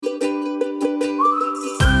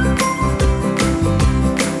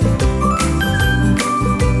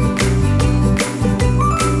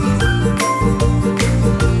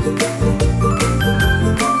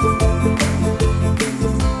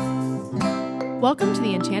Welcome to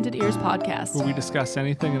the Enchanted Ears podcast, where we discuss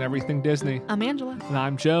anything and everything Disney. I'm Angela. And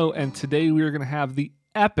I'm Joe, and today we are going to have the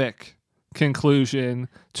epic conclusion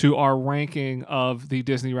to our ranking of the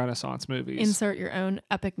Disney Renaissance movies. Insert your own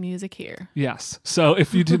epic music here. Yes. So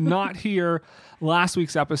if you did not hear last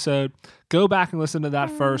week's episode, go back and listen to that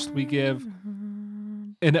first. We give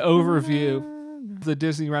an overview of the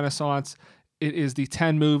Disney Renaissance. It is the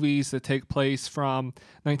 10 movies that take place from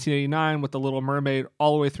 1989 with The Little Mermaid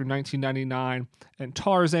all the way through 1999 and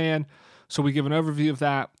Tarzan. So we give an overview of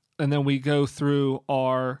that, and then we go through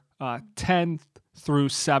our 10th through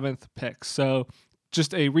 7th picks. So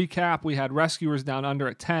just a recap, we had Rescuers Down Under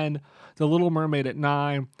at 10, The Little Mermaid at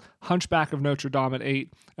 9, Hunchback of Notre Dame at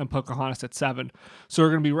 8, and Pocahontas at 7. So we're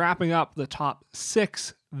going to be wrapping up the top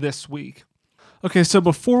 6 this week. Okay, so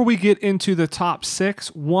before we get into the top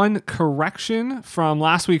 6, one correction from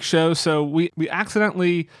last week's show. So we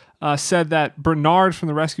accidentally said that Bernard from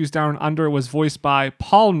the Rescuers Down Under was voiced by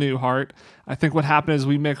Paul Newhart. I think what happened is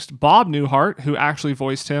we mixed Bob Newhart, who actually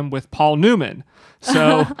voiced him, with Paul Newman.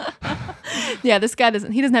 So yeah, this guy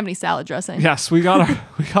doesn't have any salad dressing. Yes, we got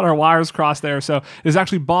our wires crossed there. So it's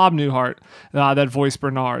actually Bob Newhart that voiced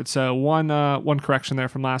Bernard. So one correction there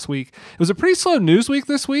from last week. It was a pretty slow news week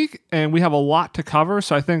this week, and we have a lot to cover.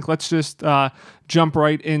 So I think let's just jump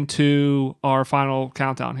right into our final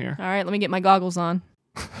countdown here. All right, let me get my goggles on.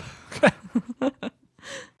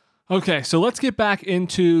 Okay, so let's get back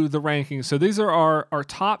into the rankings. So these are our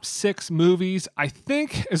top 6 movies. I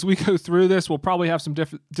think as we go through this, we'll probably have some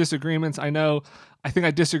disagreements. I think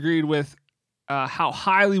I disagreed with how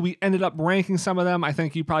highly we ended up ranking some of them. I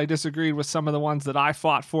think you probably disagreed with some of the ones that I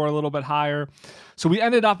fought for a little bit higher. So we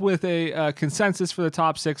ended up with a consensus for the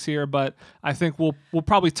top 6 here, but I think we'll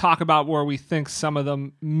probably talk about where we think some of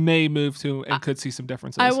them may move to and could see some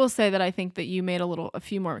differences. I will say that I think that you made a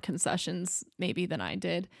few more concessions maybe than I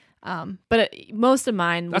did. But most of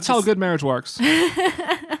mine... That's how a good marriage works.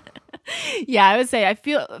 Yeah, I would say I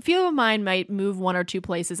feel of mine might move one or two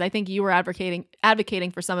places. I think you were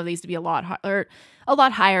advocating for some of these to be a lot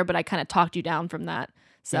higher, but I kind of talked you down from that.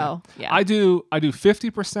 So yeah. I do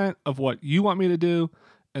 50% of what you want me to do,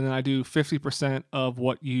 and then I do 50% of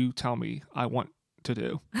what you tell me I want to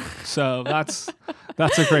do. So that's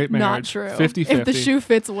a great marriage. Not true. 50-50. If the shoe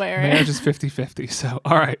fits, wear it. Marriage is 50-50. So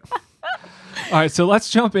all right. All right, so let's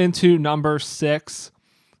jump into number 6,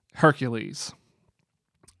 Hercules.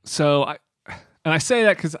 So I say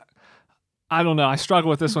that because I don't know. I struggle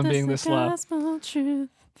with this one being this low.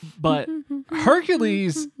 But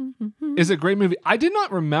Hercules is a great movie. I did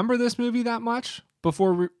not remember this movie that much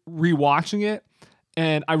before rewatching it,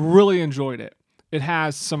 and I really enjoyed it. It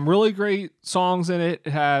has some really great songs in it.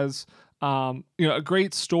 It has a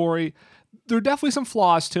great story. There are definitely some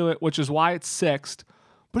flaws to it, which is why it's 6th.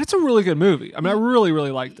 But it's a really good movie. I mean, I really,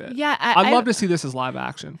 really liked it. Yeah, I'd love to see this as live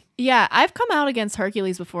action. Yeah, I've come out against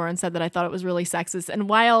Hercules before and said that I thought it was really sexist. And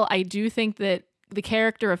while I do think that the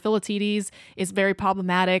character of Philoctetes is very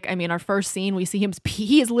problematic, I mean, our first scene, we see him,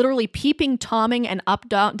 he is literally peeping, tomming, and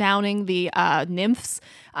downing the nymphs.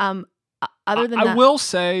 Other than that, I will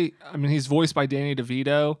say, I mean, he's voiced by Danny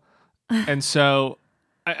DeVito. And so,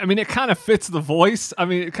 I mean, it kind of fits the voice. I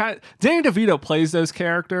mean, Danny DeVito plays those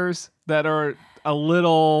characters that are a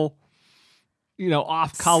little,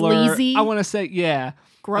 off color. Sleazy. I want to say, yeah.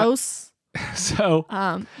 Gross. But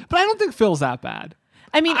I don't think Phil's that bad.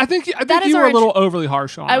 I mean, I think you were a little overly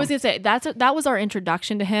harsh on him. I was going to say, that was our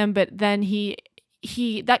introduction to him, but then he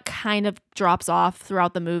that kind of drops off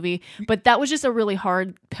throughout the movie. But that was just a really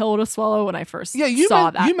hard pill to swallow when I first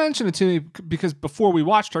saw that. You mentioned it to me because before we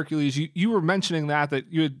watched Hercules, you were mentioning that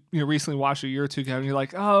you had recently watched a year or two ago, and you're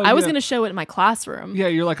like, oh, I was going to show it in my classroom. Yeah,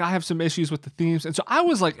 you're like, I have some issues with the themes, and so I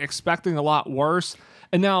was like expecting a lot worse.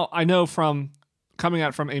 And now I know from coming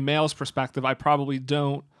at from a male's perspective, I probably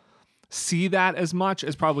don't see that as much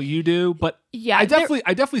as probably you do. But yeah, I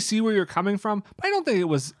definitely see where you're coming from. But I don't think it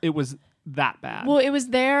was that bad. Well, it was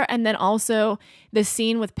there, and then also the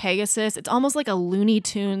scene with Pegasus, it's almost like a Looney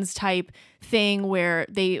Tunes type thing where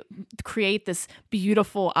they create this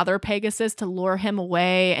beautiful other Pegasus to lure him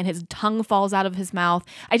away, and his tongue falls out of his mouth.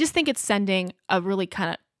 I just think it's sending a really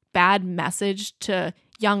kind of bad message to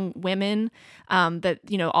young women, that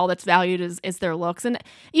all that's valued is their looks. And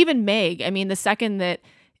even Meg, I mean, the second that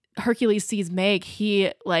Hercules sees Meg,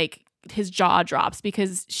 his jaw drops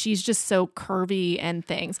because she's just so curvy and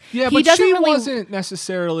things. Yeah, but she wasn't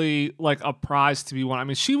necessarily like a prize to be won. I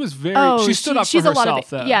mean, she was she stood up for herself,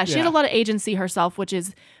 though. Yeah, she had a lot of agency herself, which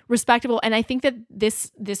is respectable. And I think that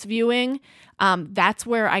this viewing, that's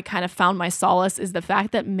where I kind of found my solace, is the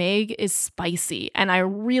fact that Meg is spicy, and I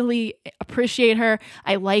really appreciate her.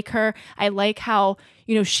 I like her. I like how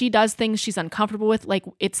she does things she's uncomfortable with. Like,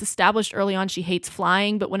 it's established early on she hates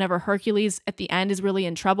flying, but whenever Hercules at the end is really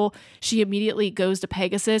in trouble, she immediately goes to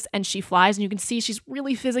Pegasus and she flies, and you can see she's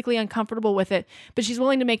really physically uncomfortable with it, but she's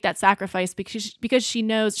willing to make that sacrifice because she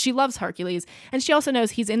knows she loves Hercules, and she also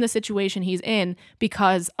knows he's in the situation he's in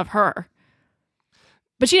because of her.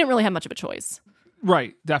 But she didn't really have much of a choice.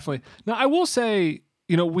 Right, definitely. Now, I will say,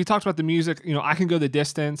 we talked about the music. I Can Go the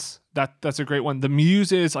Distance. That's a great one. The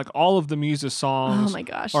Muses, like all of the Muses songs, oh my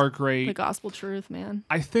gosh, are great. The gospel truth, man.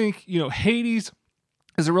 I think, Hades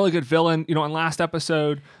is a really good villain. On last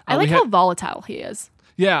episode, I like how volatile he is.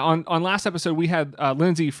 Yeah, on last episode, we had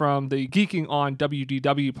Lindsay from the Geeking on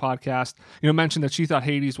WDW podcast, mentioned that she thought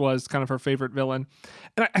Hades was kind of her favorite villain.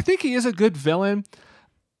 And I think he is a good villain.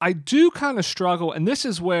 I do kind of struggle, and this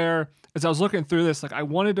is where, as I was looking through this, like I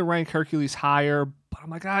wanted to rank Hercules higher, but I'm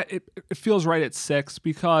like, it feels right at 6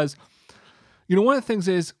 because, one of the things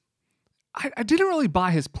is I didn't really buy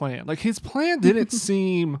his plan. Like his plan didn't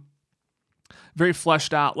seem very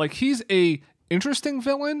fleshed out. Like he's a interesting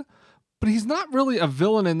villain, but he's not really a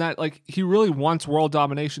villain in that like he really wants world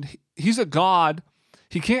domination. He's a god.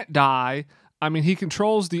 He can't die. I mean, he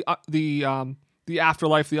controls the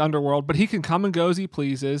afterlife, the underworld, but he can come and go as he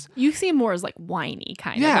pleases. You see him more as like whiny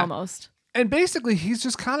kind of almost. And basically, he's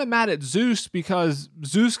just kind of mad at Zeus because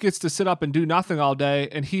Zeus gets to sit up and do nothing all day,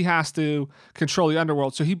 and he has to control the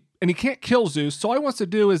underworld. So he can't kill Zeus. So all he wants to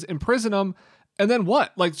do is imprison him, and then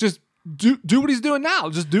what? Like just do what he's doing now.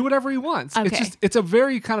 Just do whatever he wants. Okay. It's a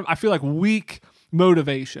very kind of, I feel like, weak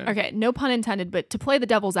motivation. Okay, no pun intended, but to play the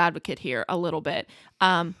devil's advocate here a little bit,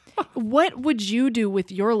 what would you do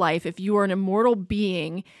with your life if you were an immortal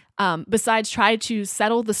being, besides try to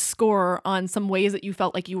settle the score on some ways that you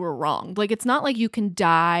felt like you were wronged? Like, it's not like you can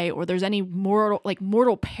die or there's any mortal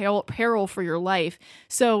peril for your life.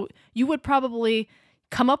 So you would probably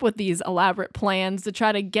come up with these elaborate plans to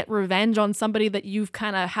try to get revenge on somebody that you've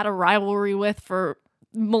kind of had a rivalry with for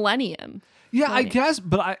millennium. Yeah, I guess,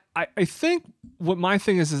 but I think what my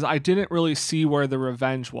thing is I didn't really see where the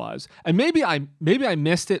revenge was. And maybe I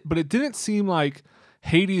missed it, but it didn't seem like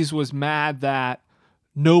Hades was mad that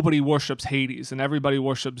nobody worships Hades and everybody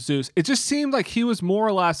worships Zeus. It just seemed like he was more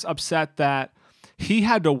or less upset that he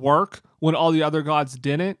had to work when all the other gods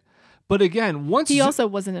didn't. But again, once he also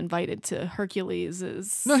wasn't invited to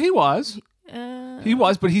Hercules's. No, he was. He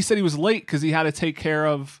was, but he said he was late because he had to take care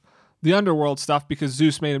of the underworld stuff because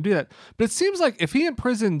Zeus made him do that. But it seems like if he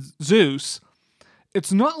imprisons Zeus,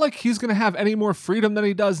 it's not like he's going to have any more freedom than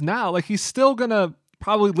he does now. Like he's still going to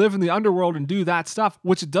probably live in the underworld and do that stuff,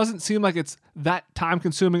 which it doesn't seem like it's that time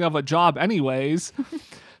consuming of a job anyways.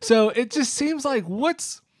 So it just seems like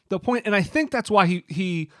what's the point? And I think that's why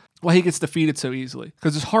he gets defeated so easily,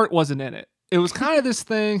 because his heart wasn't in it. It was kind of this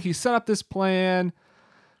thing. He set up this plan.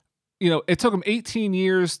 It took him 18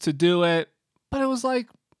 years to do it, but it was like,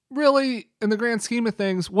 really, in the grand scheme of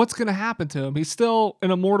things, what's going to happen to him? He's still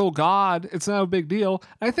an immortal god. It's not a big deal.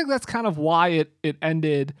 And I think that's kind of why it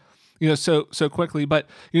ended, so quickly. But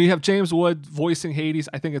you have James Wood voicing Hades.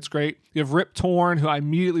 I think it's great. You have Rip Torn, who I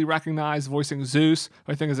immediately recognize voicing Zeus,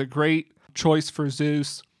 who I think is a great choice for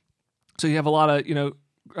Zeus. So you have a lot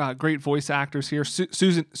of great voice actors here.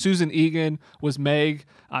 Susan Egan was Meg.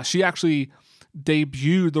 She actually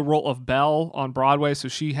debuted the role of Belle on Broadway, so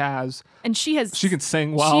she can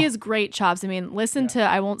sing well. She has great chops. I mean, listen to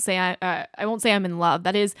I won't say I'm in love.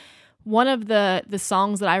 That is one of the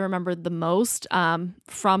songs that I remembered the most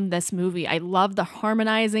from this movie. I love the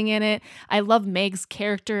harmonizing in it. I love Meg's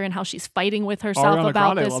character and how she's fighting with herself Ariana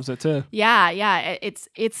about Grande this. Loves it too. Yeah.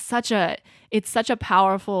 It's such a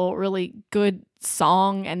powerful, really good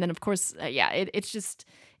song. And then of course,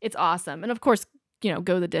 it's awesome. And of course,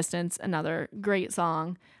 Go the Distance, another great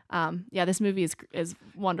song. This movie is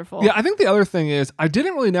wonderful. Yeah, I think the other thing is I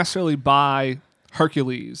didn't really necessarily buy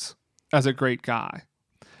Hercules as a great guy.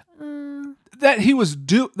 That he was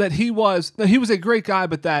a great guy,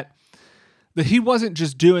 but that he wasn't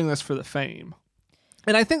just doing this for the fame.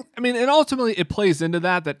 And I think, and ultimately it plays into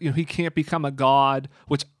that he can't become a god,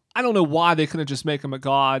 which I don't know why they couldn't just make him a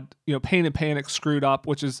god. Pain and Panic screwed up,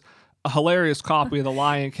 which is a hilarious copy of The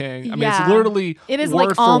Lion King. I mean, it's literally it is word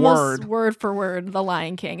like for almost word for word The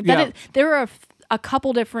Lion King. Yeah. There are a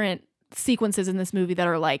couple different sequences in this movie that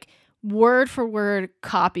are like word for word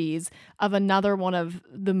copies of another one of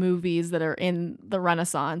the movies that are in the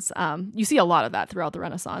Renaissance. You see a lot of that throughout the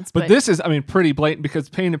Renaissance. But this is, pretty blatant because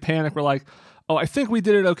Pain and Panic were like, oh, I think we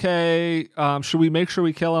did it okay. Should we make sure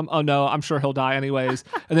we kill him? Oh, no, I'm sure he'll die anyways.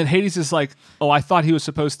 And then Hades is like, oh, I thought he was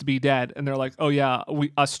supposed to be dead. And they're like, oh, yeah,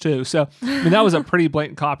 us too. So, that was a pretty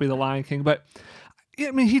blatant copy of The Lion King. But,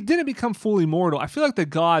 he didn't become fully mortal. I feel like the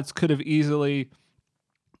gods could have easily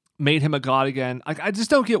made him a god again. Like, I just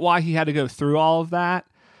don't get why he had to go through all of that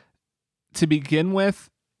to begin with.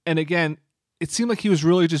 And again, it seemed like he was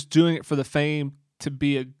really just doing it for the fame to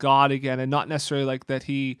be a god again, and not necessarily like that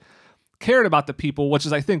he cared about the people, which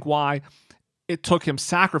is, I think, why it took him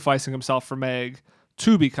sacrificing himself for Meg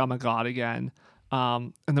to become a god again.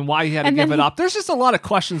 And then why he had to give it up. There's just a lot of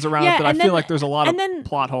questions around it that I feel like there's a lot of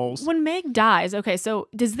plot holes. When Meg dies, okay, so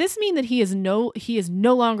does this mean that he is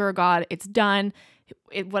no longer a god? It's done,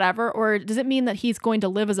 whatever, or does it mean that he's going to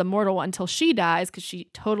live as a mortal until she dies, because she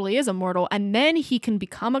totally is immortal, and then he can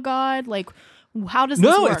become a god? Like, how does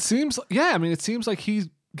this work? It seems, it seems like he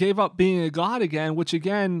gave up being a god again. Which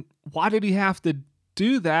again, why did he have to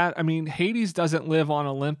do that? I mean, Hades doesn't live on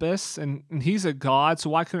Olympus, and he's a god, so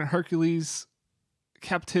why couldn't Hercules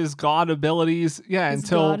kept his god abilities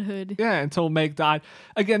until Meg died?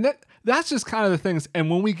 Again, that's just kind of the things. And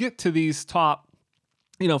when we get to these top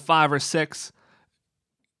 5 or 6,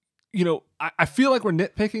 I feel like we're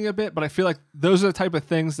nitpicking a bit, but I feel like those are the type of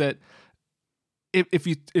things that if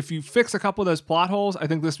you fix a couple of those plot holes, I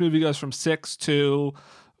think this movie goes from 6 to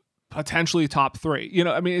potentially top 3.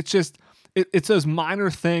 It's just it's those minor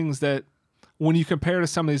things that when you compare to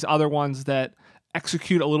some of these other ones that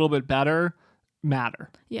execute a little bit better, matter.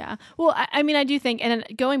 Yeah. Well, I do think, and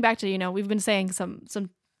going back to, we've been saying some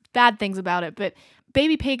bad things about it, but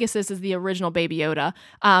Baby Pegasus is the original Baby Yoda.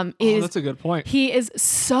 That's a good point. He is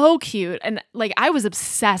so cute. And like, I was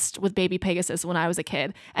obsessed with Baby Pegasus when I was a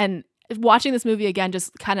kid, and watching this movie again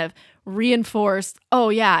just kind of reinforced, oh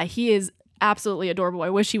yeah, he is absolutely adorable. I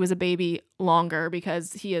wish he was a baby longer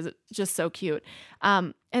because he is just so cute.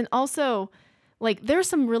 And also, like, there's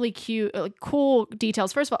some really cute, cool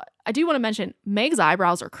details. First of all, I do want to mention Meg's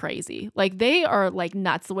eyebrows are crazy. Like, they are like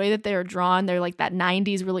nuts. The way that they are drawn, they're like that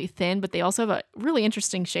 90s really thin, but they also have a really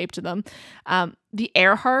interesting shape to them. The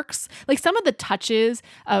Earharks, like some of the touches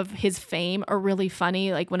of his fame are really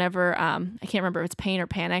funny. Like whenever, I can't remember if it's Pain or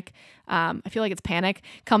Panic. I feel like it's Panic,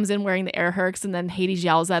 comes in wearing the Earharks, and then Hades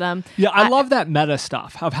yells at him. Yeah, I love that meta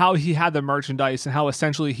stuff of how he had the merchandise and how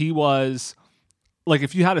essentially he was, like,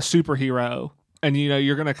 if you had a superhero and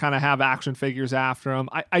you're gonna kind of have action figures after him.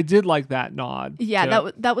 I did like that nod. Yeah,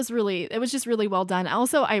 that was really, it was just really well done.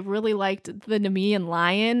 Also, I really liked the Nemean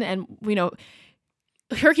lion, and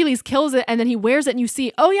Hercules kills it, and then he wears it, and you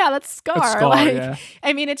see, oh yeah, that's Scar. Yeah.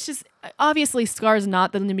 I mean, it's just, obviously Scar's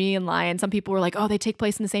not the Nemean lion. Some people were like, oh, they take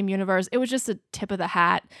place in the same universe. It was just a tip of the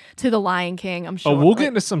hat to the Lion King, I'm sure. Oh, we'll get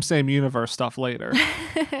into some same universe stuff later.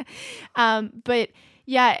 But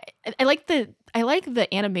yeah, I like the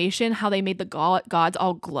animation, how they made the gods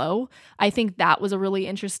all glow. I think that was a really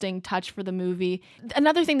interesting touch for the movie.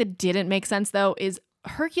 Another thing that didn't make sense, though, is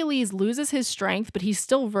Hercules loses his strength, but he's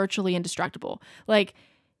still virtually indestructible. Like,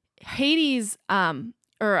 Hades,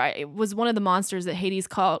 it was one of the monsters that Hades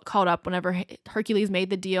called up whenever Hercules made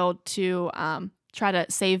the deal to try to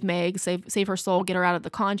save Meg, save her soul, get her out of the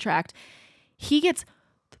contract. He gets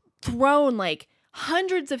thrown like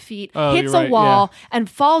hundreds of feet, hits a wall, and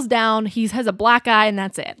falls down. He has a black eye, and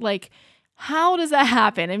that's it. Like, how does that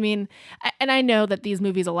happen? I mean, and I know that these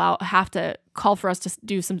movies have to call for us to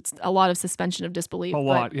do a lot of suspension of disbelief.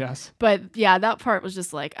 Yes. But yeah, that part was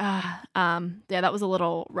just like, that was a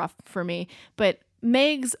little rough for me. But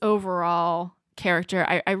Meg's overall character,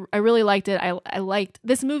 I really liked it. I liked,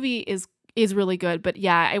 this movie is really good. But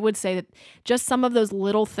yeah, I would say that just some of those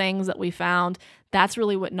little things that we found, that's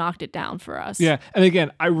really what knocked it down for us. Yeah. And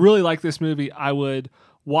again, I really like this movie. I would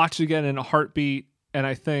watch it again in a heartbeat. And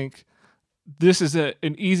I think this is an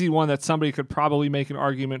easy one that somebody could probably make an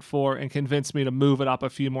argument for and convince me to move it up a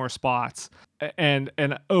few more spots. And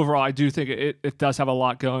overall, I do think it does have a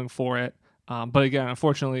lot going for it. But again,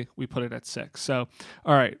 unfortunately, we put it at 6. So,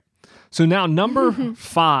 all right. So now number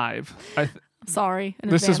 5. Sorry.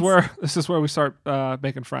 This is where we start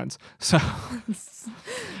making friends. So,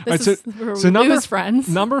 lose friends.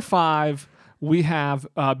 Number 5. We have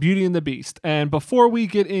Beauty and the Beast. And before we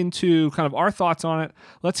get into kind of our thoughts on it,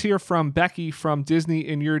 let's hear from Becky from Disney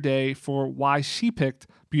in Your Day for why she picked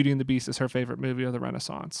Beauty and the Beast as her favorite movie of the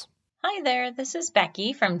Renaissance. Hi there, this is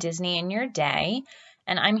Becky from Disney in Your Day,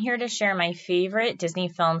 and I'm here to share my favorite Disney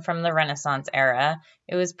film from the Renaissance era.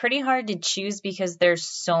 It was pretty hard to choose because there's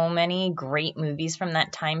so many great movies from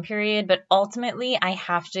that time period, but ultimately I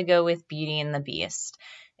have to go with Beauty and the Beast.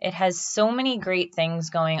 It has so many great things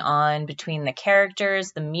going on between the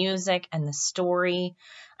characters, the music, and the story.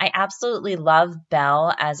 I absolutely love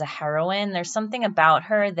Belle as a heroine. There's something about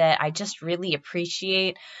her that I just really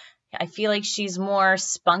appreciate. I feel like she's more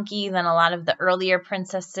spunky than a lot of the earlier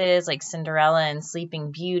princesses like Cinderella and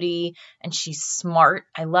Sleeping Beauty, and she's smart.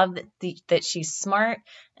 I love that she's smart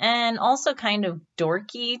and also kind of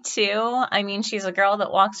dorky too. I mean, she's a girl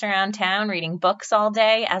that walks around town reading books all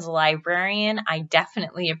day as a librarian. I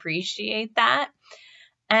definitely appreciate that.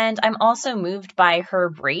 And I'm also moved by her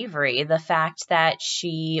bravery. The fact that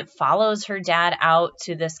she follows her dad out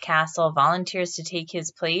to this castle, volunteers to take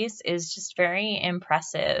his place, is just very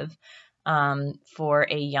impressive for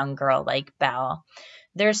a young girl like Belle.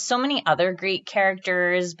 There's so many other great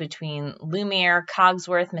characters between Lumiere,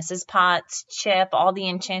 Cogsworth, Mrs. Potts, Chip, all the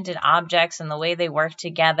enchanted objects and the way they work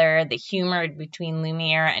together, the humor between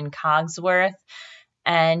Lumiere and Cogsworth,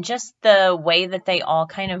 and just the way that they all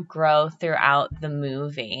kind of grow throughout the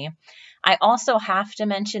movie. I also have to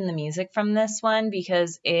mention the music from this one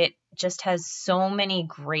because it just has so many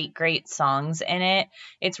great songs in it.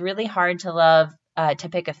 It's really hard to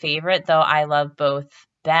pick a favorite, though I love both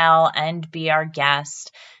Belle and Be Our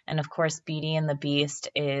Guest. And of course, Beauty and the Beast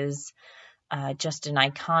is just an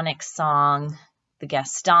iconic song. The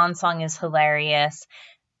Gaston song is hilarious.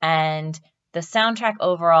 And the soundtrack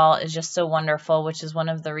overall is just so wonderful, which is one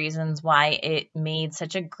of the reasons why it made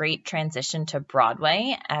such a great transition to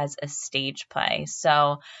Broadway as a stage play.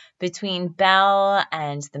 So between Belle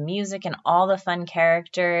and the music and all the fun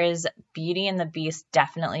characters, Beauty and the Beast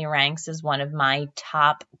definitely ranks as one of my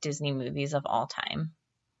top Disney movies of all time.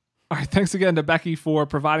 All right, thanks again to Becky for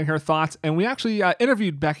providing her thoughts. And we actually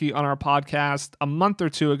interviewed Becky on our podcast a month or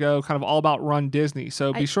two ago, kind of all about Run Disney.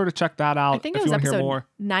 So be sure to check that out. I think if it was you want to hear episode more.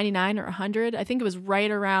 99 or 100. I think it was right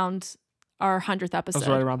around our 100th episode. That's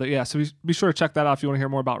right around there. Yeah, so be sure to check that out if you want to hear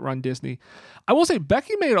more about Run Disney. I will say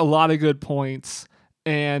Becky made a lot of good points,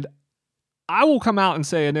 and I will come out and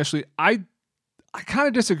say initially, I kind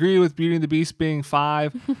of disagree with Beauty and the Beast being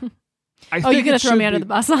 5. You're going to throw me under the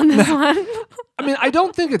bus on this one? I mean, I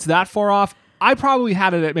don't think it's that far off. I probably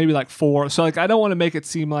had it at maybe like 4. So like, I don't want to make it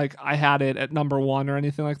seem like I had it at number 1 or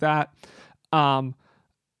anything like that. But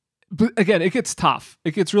again, it gets tough.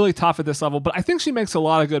 It gets really tough at this level. But I think she makes a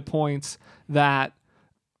lot of good points that,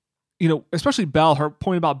 you know, especially Belle, her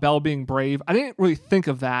point about Belle being brave. I didn't really think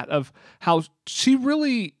of that, of how she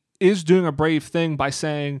really is doing a brave thing by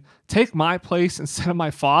saying, take my place instead of my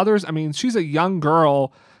father's. I mean, she's a young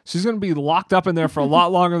girl. She's going to be locked up in there for a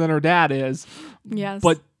lot longer than her dad is. Yes.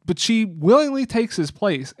 But she willingly takes his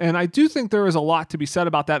place. And I do think there is a lot to be said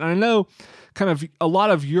about that. And I know kind of a lot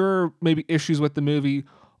of your maybe issues with the movie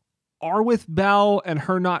are with Belle and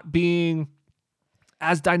her not being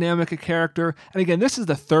as dynamic a character. And again, this is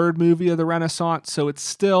the 3rd movie of the Renaissance, so it's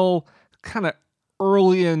still kind of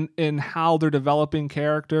early in how they're developing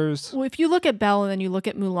characters. Well, if you look at Belle and then you look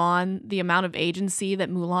at Mulan, the amount of agency that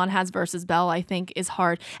Mulan has versus Belle, I think is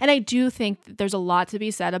hard. And I do think that there's a lot to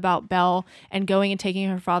be said about Belle and going and taking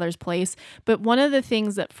her father's place. But one of the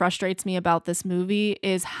things that frustrates me about this movie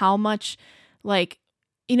is how much, like,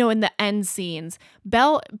 you know, in the end scenes,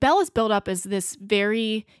 Belle is built up as this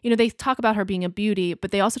very, you know, they talk about her being a beauty,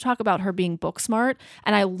 but they also talk about her being book smart.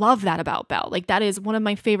 And I love that about Belle. Like, that is one of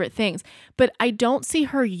my favorite things. But I don't see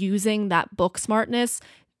her using that book smartness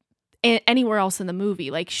anywhere else in the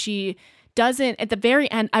movie. Like, she doesn't, at the very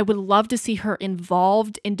end, I would love to see her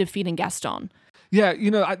involved in defeating Gaston. Yeah, you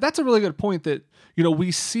know, that's a really good point that, you know,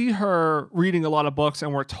 we see her reading a lot of books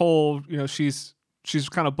and we're told, you know, she's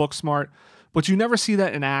kind of book smart. But you never see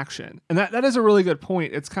that in action. And that is a really good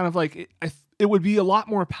point. It's kind of like, it would be a lot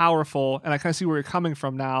more powerful, and I kind of see where you're coming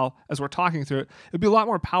from now as we're talking through it. It'd be a lot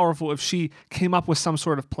more powerful if she came up with some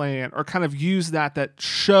sort of plan or kind of used that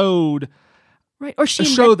showed... Right. Or she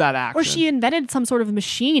showed that action. Or she invented some sort of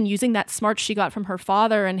machine using that smarts she got from her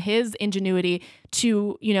father and his ingenuity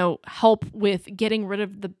to, you know, help with getting rid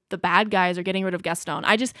of the bad guys or getting rid of Gaston.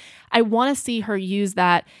 I want to see her use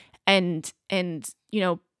that and, you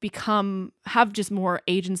know, have just more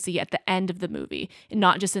agency at the end of the movie and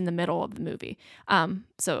not just in the middle of the movie.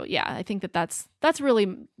 So yeah, I think that's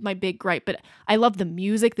really my big gripe, but I love the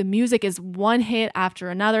music. The music is one hit after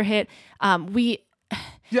another hit.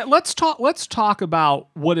 Yeah, let's talk about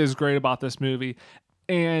what is great about this movie.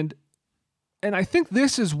 And I think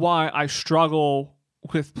this is why I struggle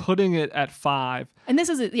with putting it at 5. And this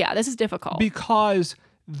is difficult. Because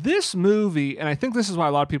this movie, and I think this is why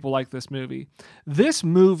a lot of people like this movie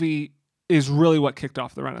is really what kicked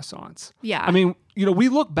off the Renaissance. Yeah. I mean, we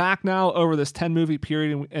look back now over this 10 movie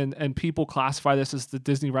period and people classify this as the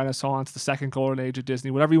Disney Renaissance, the second golden age of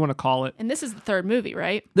Disney, whatever you want to call it. And this is the third movie,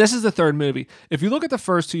 right? This is the third movie. If you look at the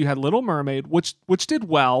first two, you had Little Mermaid, which did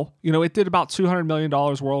well. It did about $200 million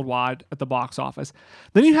worldwide at the box office.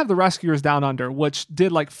 Then you have The Rescuers Down Under, which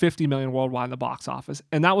did like $50 million worldwide in the box office.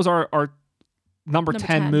 And that was our number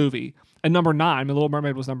 10 movie. And number 9, Little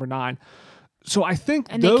Mermaid was number 9. So I think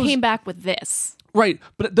they came back with this. Right.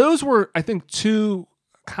 But those were, I think, two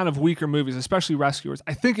kind of weaker movies, especially Rescuers.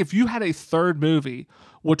 I think if you had a third movie,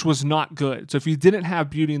 which was not good, so if you didn't have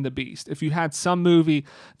Beauty and the Beast, if you had some movie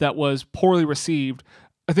that was poorly received,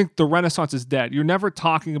 I think the Renaissance is dead. You're never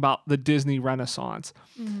talking about the Disney Renaissance.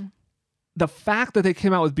 Mm-hmm. The fact that they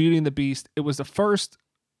came out with Beauty and the Beast, it was the first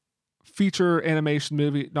feature animation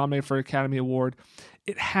movie nominated for an Academy Award.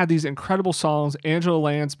 It had these incredible songs, Angela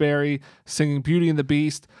Lansbury singing Beauty and the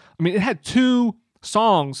Beast. I mean, it had 2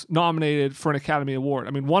 songs nominated for an Academy Award.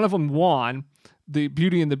 I mean, one of them won, the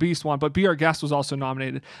Beauty and the Beast one, but Be Our Guest was also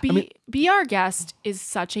nominated. Be Our Guest is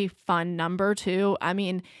such a fun number too. I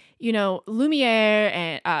mean,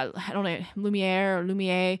 Lumiere and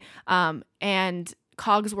Lumiere and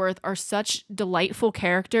Cogsworth are such delightful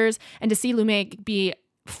characters, and to see Lumiere be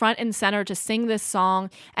front and center to sing this song,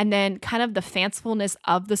 and then kind of the fancifulness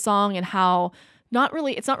of the song and how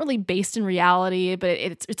it's not really based in reality, but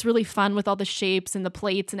it's really fun with all the shapes and the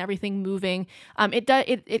plates and everything moving.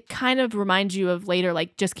 It kind of reminds you of later,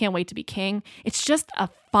 like Just Can't Wait to Be King. It's just a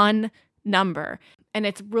fun number, and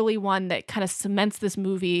it's really one that kind of cements this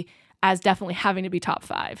movie as definitely having to be top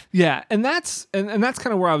 5. Yeah, and that's kind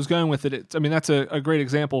of where I was going with it. That's a great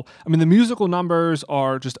example. I mean, the musical numbers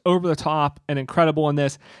are just over the top and incredible in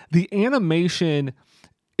this. The animation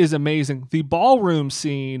is amazing. The ballroom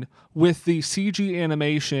scene with the CG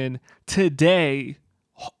animation today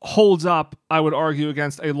holds up, I would argue,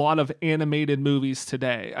 against a lot of animated movies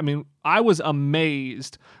today. I mean, I was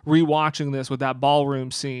amazed rewatching this with that ballroom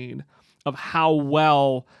scene of how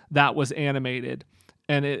well that was animated.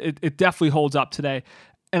 And it definitely holds up today.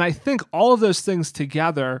 And I think all of those things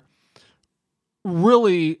together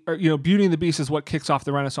really, Beauty and the Beast is what kicks off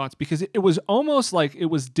the Renaissance, because it was almost like it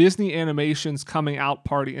was Disney Animation's coming out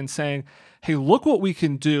party and saying, hey, look what we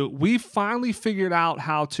can do. We finally figured out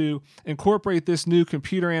how to incorporate this new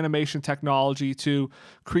computer animation technology to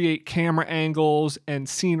create camera angles and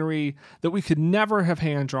scenery that we could never have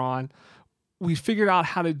hand-drawn. We figured out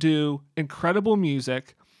how to do incredible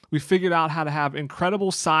music. We figured out how to have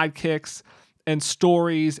incredible sidekicks and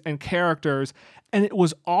stories and characters, and it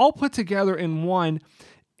was all put together in one,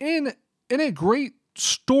 in a great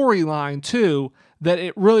storyline too, that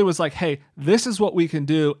it really was like, hey, this is what we can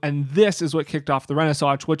do, and this is what kicked off the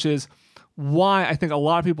Renaissance, which is why I think a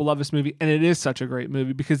lot of people love this movie, and it is such a great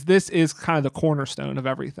movie, because this is kind of the cornerstone of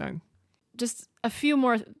everything. Just a few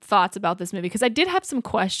more thoughts about this movie, because I did have some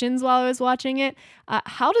questions while I was watching it.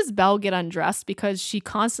 How does Belle get undressed? Because she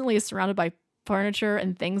constantly is surrounded by furniture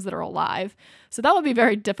and things that are alive. So that would be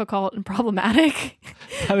very difficult and problematic.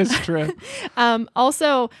 That is true.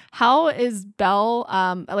 Also, how is Belle,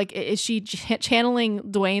 is she channeling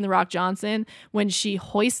Dwayne "The Rock" Johnson when she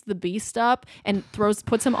hoists the beast up and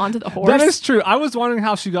puts him onto the horse? That is true. I was wondering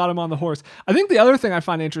how she got him on the horse. I think the other thing I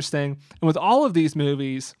find interesting, and with all of these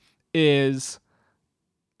movies, is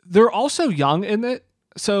they're also young in it.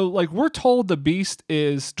 So, we're told the Beast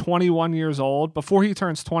is 21 years old. Before he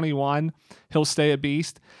turns 21, he'll stay a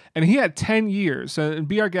Beast. And he had 10 years. And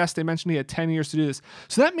Be Our Guest, they mentioned he had 10 years to do this.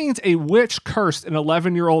 So that means a witch cursed an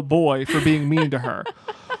 11-year-old boy for being mean to her.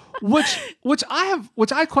 Which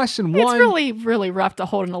I question. One, it's really, really rough to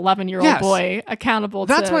hold an 11-year-old boy accountable.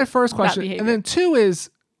 That's my first question. And then 2 is,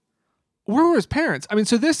 where were his parents? I mean,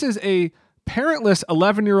 so this is a parentless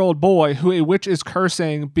 11-year-old boy who a witch is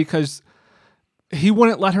cursing because he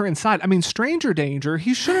wouldn't let her inside. I mean, stranger danger.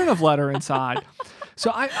 He shouldn't have let her inside.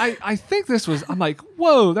 So I think this was, I'm like,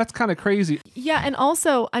 whoa, that's kind of crazy. Yeah. And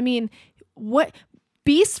also, I mean, what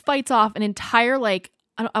Beast fights off an entire,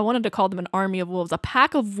 I wanted to call them an army of wolves, a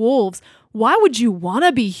pack of wolves. Why would you want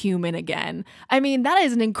to be human again? I mean, that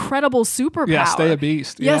is an incredible superpower. Yeah, stay a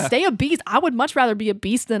beast. Yeah, stay a beast. I would much rather be a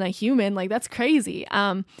beast than a human. That's crazy.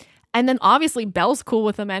 And then obviously Belle's cool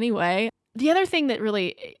with him anyway. The other thing that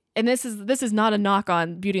really, and this is not a knock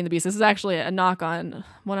on Beauty and the Beast. This is actually a knock on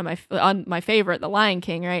on my favorite, The Lion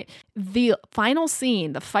King, right? The final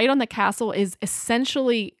scene, the fight on the castle, is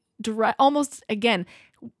essentially almost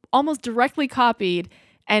directly copied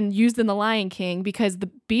and used in The Lion King, because the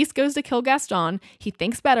beast goes to kill Gaston. He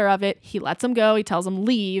thinks better of it. He lets him go. He tells him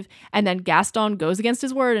leave. And then Gaston goes against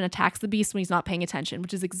his word and attacks the beast when he's not paying attention,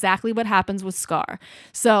 which is exactly what happens with Scar.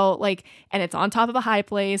 So like, and it's on top of a high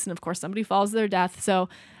place. And of course somebody falls to their death. So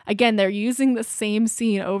again, they're using the same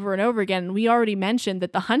scene over and over again. And we already mentioned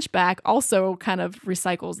that the Hunchback also kind of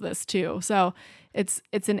recycles this too. So it's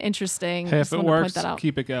an interesting. Hey, if it works,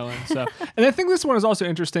 keep it going. So, and I think this one is also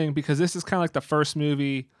interesting because this is kind of like the first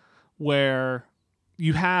movie where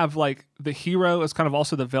you have like the hero is kind of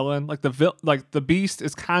also the villain. Like the Beast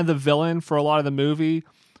is kind of the villain for a lot of the movie,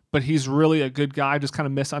 but he's really a good guy, just kind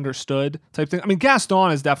of misunderstood type thing. I mean,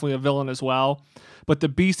 Gaston is definitely a villain as well, but the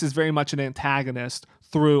Beast is very much an antagonist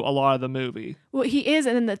through a lot of the movie. Well, he is,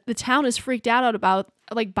 and then the town is freaked out about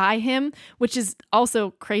by him, which is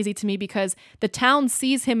also crazy to me because the town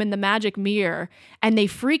sees him in the magic mirror and they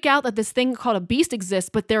freak out that this thing called a beast exists,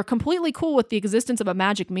 but they're completely cool with the existence of a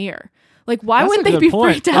magic mirror. Like, why wouldn't they be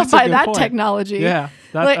freaked out by that technology? Yeah,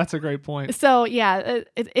 that's a great point. So yeah,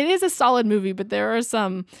 it is a solid movie, but there are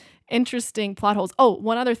some interesting plot holes. Oh,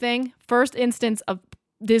 one other thing. First instance of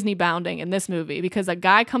Disney bounding in this movie, because a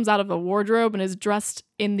guy comes out of a wardrobe and is dressed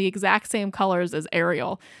in the exact same colors as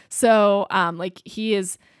Ariel. So like he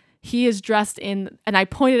is dressed in, and I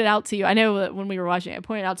pointed it out to you. I know that when we were watching it, I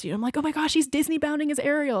pointed it out to you. I'm like, oh my gosh, he's Disney bounding as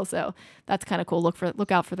Ariel. So that's kind of cool.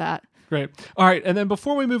 Look out for that. Great. All right. And then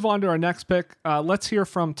before we move on to our next pick, let's hear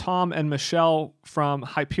from Tom and Michelle from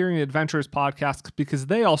Hyperion Adventures podcast, because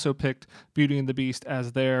they also picked Beauty and the Beast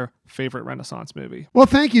as their favorite Renaissance movie. Well,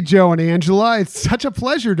 thank you, Joe and Angela. It's such a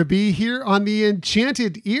pleasure to be here on the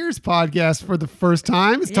Enchanted Ears podcast for the first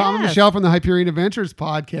time. It's Tom and Michelle from the Hyperion Adventures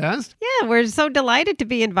podcast. Yeah, we're so delighted to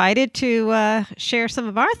be invited to share some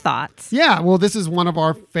of our thoughts. Yeah, well, this is one of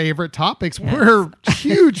our favorite topics. Yes. We're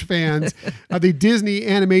huge fans of the Disney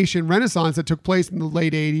animation Renaissance that took place in the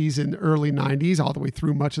late 80s and early 90s, all the way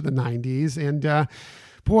through much of the 90s. And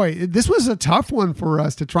boy, this was a tough one for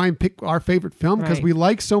us to try and pick our favorite film because we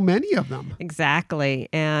like so many of them. Exactly.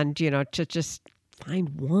 And, to just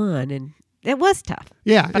find one, and it was tough.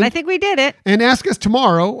 Yeah. But I think we did it. And ask us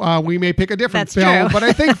tomorrow. We may pick a different film. But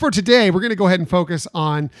I think for today, we're going to go ahead and focus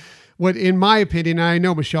on what, in my opinion, and I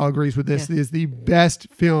know Michelle agrees with this, is the best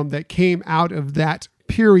film that came out of that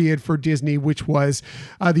period for Disney, which was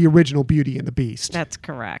the original Beauty and the Beast. That's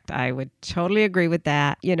correct. I would totally agree with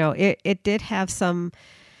that. It did have some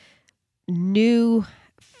new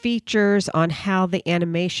features on how the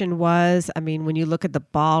animation was. I mean, when you look at the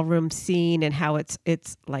ballroom scene and how it's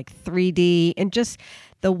like 3D, and just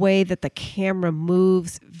the way that the camera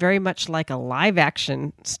moves, very much like a live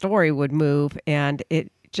action story would move, and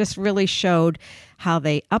it just really showed how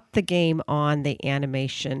they upped the game on the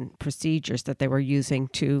animation procedures that they were using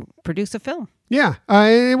to produce a film. Yeah,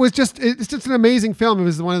 it's just an amazing film. It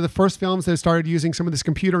was one of the first films that started using some of this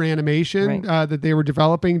computer animation that they were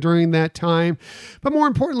developing during that time. But more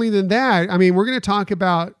importantly than that, I mean, we're going to talk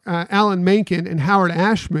about Alan Menken and Howard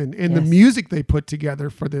Ashman and the music they put together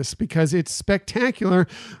for this, because it's spectacular.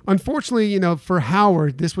 Unfortunately, for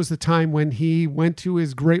Howard, this was the time when he went to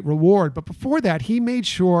his great reward. But before that, he made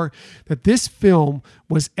sure that this film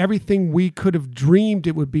was everything we could have dreamed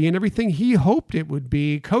it would be and everything he hoped it would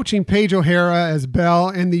be, coaching Paige O'Hara as Belle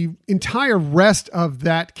and the entire rest of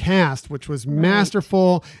that cast, which was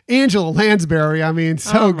masterful. Angela Lansbury, I mean,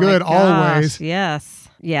 so good always. Yes.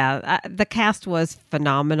 Yeah, the cast was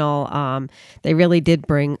phenomenal. They really did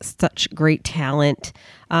bring such great talent.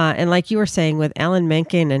 And like you were saying, with Alan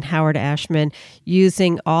Menken and Howard Ashman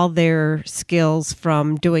using all their skills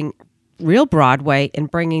from doing real Broadway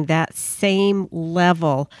and bringing that same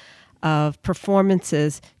level of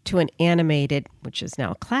performances to an animated, which is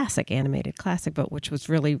now a animated classic, but which was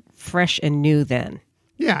really fresh and new then.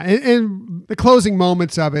 Yeah, and the closing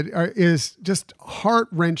moments of it is just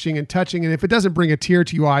heart-wrenching and touching. And if it doesn't bring a tear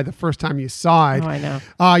to your eye the first time you saw it, I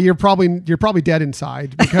know. You're probably dead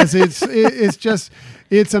inside, because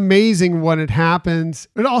it's amazing when it happens.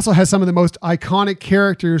 It also has some of the most iconic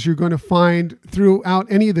characters you're going to find throughout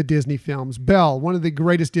any of the Disney films. Belle, one of the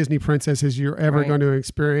greatest Disney princesses you're ever going to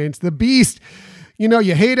experience. The Beast,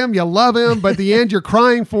 you hate him, you love him, but at the end you're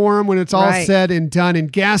crying for him when it's all said and done.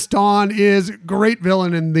 And Gaston is great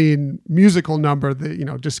villain in the musical number.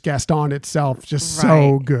 Just Gaston itself, just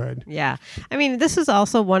so good. Yeah. I mean, this is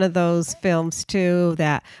also one of those films too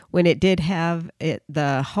that when it did have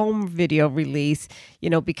the home video release,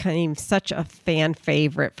 became such a fan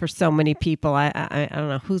favorite for so many people. I don't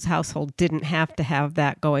know whose household didn't have to have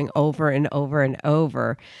that going over and over and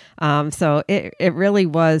over. So it really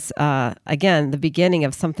was, again, the beginning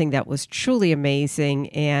of something that was truly amazing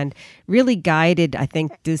and really guided, I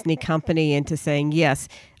think, Disney Company into saying, yes,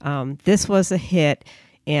 this was a hit.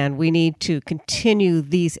 And we need to continue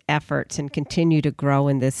these efforts and continue to grow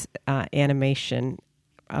in this animation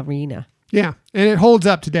arena. Yeah, and it holds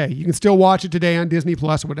up today. You can still watch it today on Disney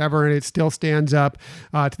Plus or whatever, and it still stands up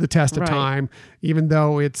to the test of time, even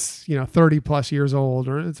though it's 30 plus years old,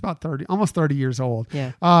 or it's about 30, almost 30 years old.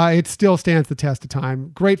 Yeah, it still stands the test of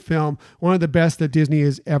time. Great film, one of the best that Disney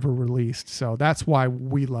has ever released. So that's why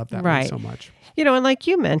we love that one so much. And like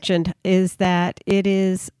you mentioned, is that it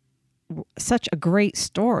is such a great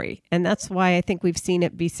story, and that's why I think we've seen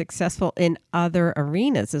it be successful in other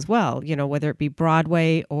arenas as well, whether it be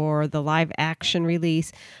Broadway or the live action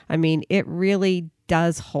release. I mean, it really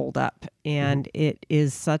does hold up, and it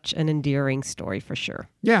is such an endearing story for sure.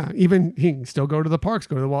 Yeah, even you can still go to the parks,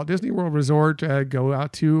 go to the Walt Disney World Resort, go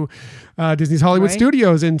out to Disney's Hollywood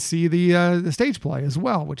Studios and see the stage play as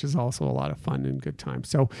well, which is also a lot of fun and good time.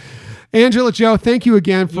 So, Angela, Joe, thank you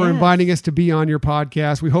again for inviting us to be on your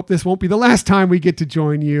podcast. We hope this won't be the last time we get to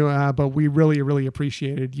join you, but we really, really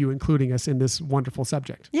appreciated you including us in this wonderful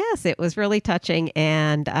subject. Yes, it was really touching,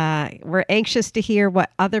 and we're anxious to hear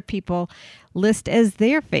what other people list as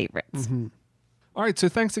their favorites. All right, so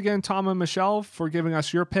thanks again, Tom and Michelle, for giving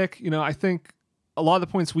us your pick. I think a lot of the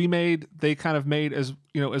points we made, they kind of made as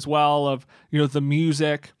well of the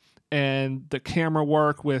music and the camera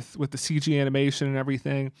work with the CG animation and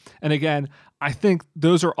everything. And again, I think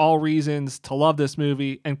those are all reasons to love this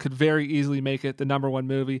movie and could very easily make it the number one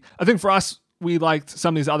movie. I think for us, we liked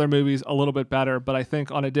some of these other movies a little bit better, but I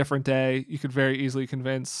think on a different day, you could very easily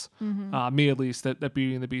convince me at least that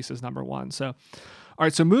Beauty and the Beast is number one. So, all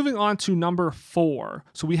right, so moving on to number 4.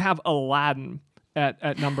 So we have Aladdin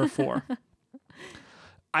at number 4.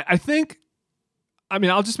 I think,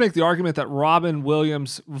 I'll just make the argument that Robin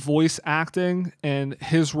Williams' voice acting and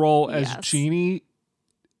his role as Genie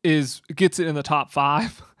gets it in the top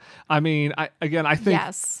 5. I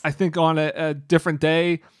think on a different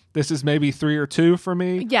day, this is maybe 3 or 2 for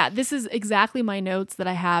me. Yeah, this is exactly my notes that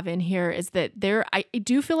I have in here, is that I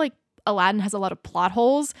do feel like Aladdin has a lot of plot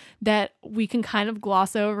holes that we can kind of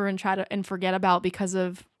gloss over and try to forget about because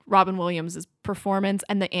of Robin Williams' performance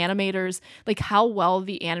and the animators, like how well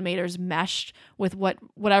the animators meshed with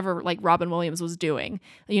whatever like Robin Williams was doing.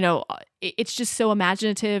 It's just so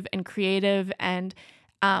imaginative and creative, and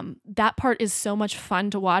that part is so much fun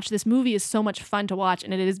to watch. This movie is so much fun to watch,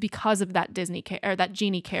 and it is because of that that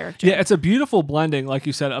Genie character. Yeah, it's a beautiful blending, like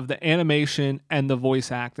you said, of the animation and the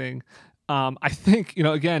voice acting. I think,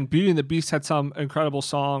 again, Beauty and the Beast had some incredible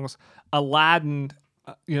songs. Aladdin,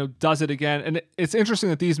 does it again. And it's interesting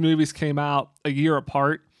that these movies came out a year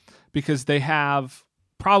apart because they have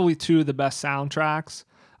probably 2 of the best soundtracks.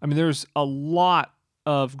 There's a lot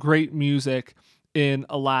of great music in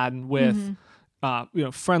Aladdin with,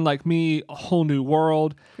 Friend Like Me, A Whole New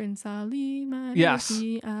World. Prince Ali, yes.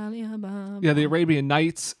 Ali Ababa. Yeah, the Arabian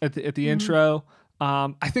Nights at the intro.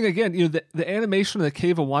 I think, again, the animation of the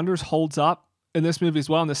Cave of Wonders holds up in this movie as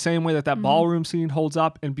well, in the same way that ballroom scene holds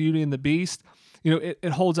up in Beauty and the Beast.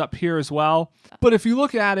 It holds up here as well. But if you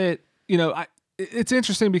look at it, it's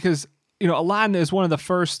interesting because, Aladdin is one of the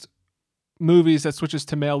first movies that switches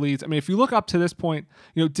to male leads. If you look up to this point,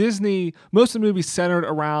 Disney, most of the movies centered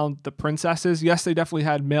around the princesses. Yes, they definitely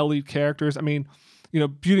had male lead characters.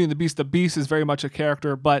 Beauty and the Beast is very much a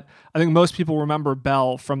character, but I think most people remember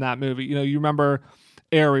Belle from that movie. You remember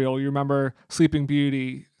Ariel, you remember Sleeping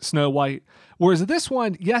Beauty, Snow White. Whereas this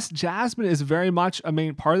one, yes, Jasmine is very much a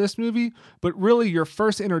main part of this movie, but really your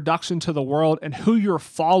first introduction to the world and who you're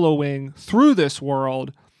following through this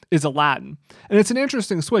world is Aladdin. And it's an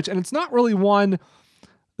interesting switch, and it's not really one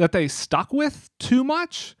that they stuck with too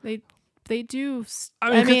much. They do.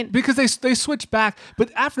 Because they switch back,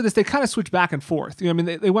 but after this they kind of switch back and forth.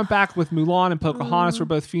 They went back with Mulan and Pocahontas were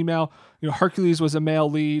both female. Hercules was a male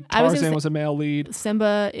lead. Tarzan was a male lead.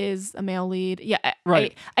 Simba is a male lead. Yeah,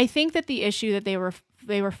 right. I think that the issue that they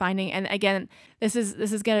were finding, and again, this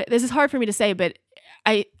is hard for me to say, but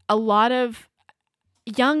a lot of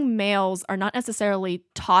young males are not necessarily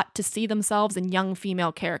taught to see themselves in young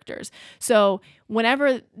female characters. So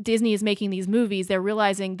whenever Disney is making these movies, they're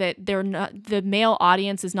realizing that the male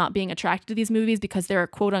audience is not being attracted to these movies because they're a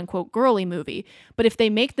quote unquote girly movie. But if they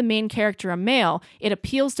make the main character a male, it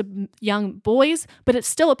appeals to young boys, but it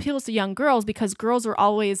still appeals to young girls because girls are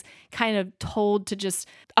always kind of told to just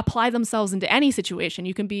apply themselves into any situation.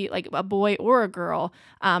 You can be like a boy or a girl.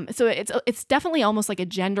 So it's definitely almost like a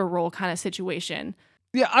gender role kind of situation.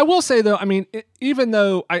 Yeah, I will say though, even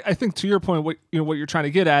though I think to your point, what you're trying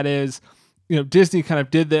to get at is, Disney kind of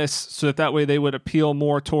did this so that way they would appeal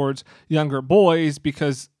more towards younger boys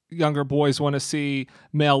because younger boys want to see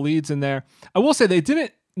male leads in there. I will say they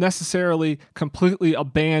didn't necessarily completely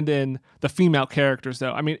abandon the female characters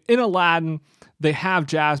though. I mean, in Aladdin, they have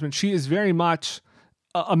Jasmine. She is very much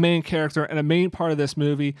a main character and a main part of this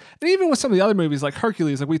movie. And even with some of the other movies like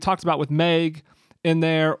Hercules, like we talked about with Meg in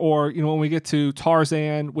there, or, when we get to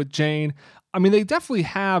Tarzan with Jane, I mean, they definitely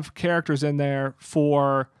have characters in there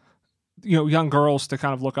for, young girls to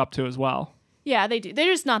kind of look up to as well. Yeah, they do.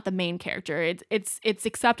 They're just not the main character. It's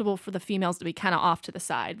acceptable for the females to be kind of off to the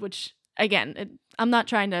side, which again, I'm not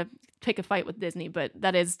trying to pick a fight with Disney, but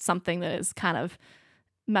that is something that is kind of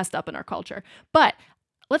messed up in our culture. But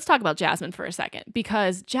let's talk about Jasmine for a second,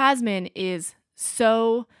 because Jasmine is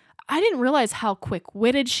so, I didn't realize how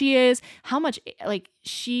quick-witted she is, how much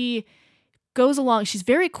she goes along. She's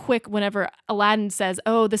very quick whenever Aladdin says,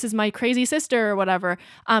 "Oh, this is my crazy sister," or whatever.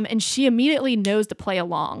 And she immediately knows to play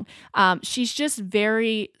along. She's just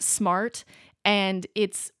very smart, and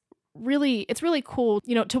it's really cool,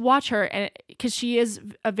 to watch her, and because she is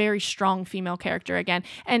a very strong female character again,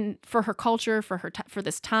 and for her culture, for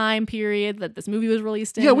this time period that this movie was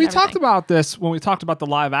released in. Yeah, we talked about this when we talked about the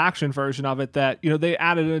live action version of it, that they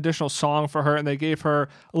added an additional song for her and they gave her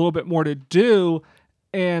a little bit more to do.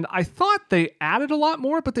 And I thought they added a lot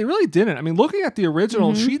more, but they really didn't. I mean, looking at the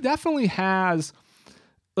original, she definitely has,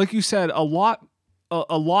 like you said, a lot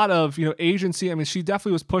of agency. I mean, she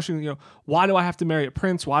definitely was pushing, why do I have to marry a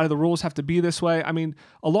prince? Why do the rules have to be this way? I mean,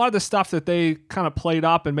 a lot of the stuff that they kind of played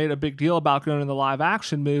up and made a big deal about going in the live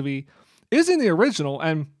action movie is in the original.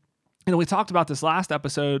 And we talked about this last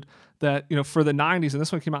episode that for the 90s, and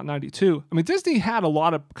this one came out in 92. I mean, Disney had a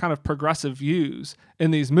lot of kind of progressive views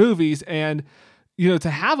in these movies, and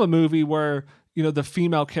to have a movie where the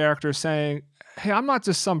female character saying, "Hey, I'm not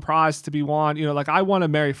just some prize to be won. Like I want to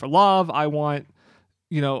marry for love. I want."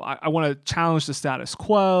 I want to challenge the status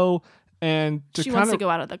quo, and she wants to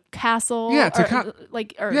go out of the castle. Yeah, to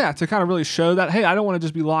kind of really show that, hey, I don't want to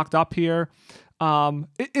just be locked up here.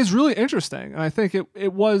 It is really interesting, and I think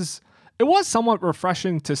it was somewhat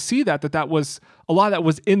refreshing to see that was a lot of that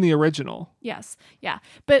was in the original. Yes, yeah,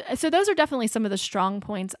 but so those are definitely some of the strong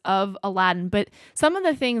points of Aladdin. But some of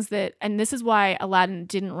the things that, and this is why Aladdin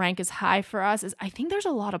didn't rank as high for us, is I think there's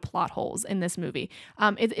a lot of plot holes in this movie.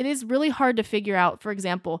 It is really hard to figure out, for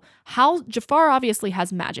example, how Jafar obviously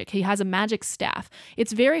has magic. He has a magic staff.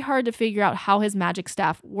 It's very hard to figure out how his magic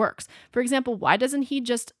staff works. For example, why doesn't he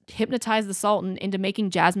just hypnotize the Sultan into making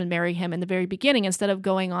Jasmine marry him in the very beginning instead of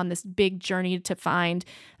going on this big journey to find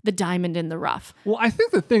the diamond in the rough? Well, I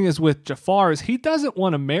think the thing is with Jafar is he doesn't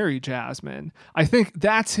want to marry Jasmine. I think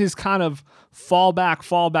that's his kind of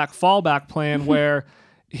fallback plan where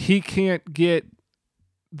he can't get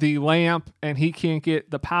the lamp and he can't get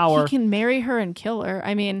the power. He can marry her and kill her.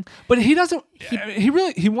 I mean, but he doesn't.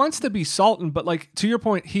 He wants to be Sultan, but like to your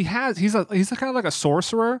point, he's kind of like a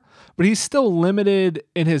sorcerer, but he's still limited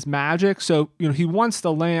in his magic. So he wants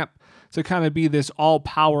the lamp to kind of be this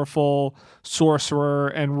all-powerful sorcerer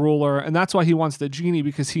and ruler, and that's why he wants the genie,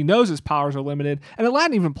 because he knows his powers are limited. And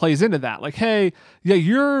Aladdin even plays into that, like, hey, yeah,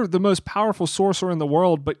 you're the most powerful sorcerer in the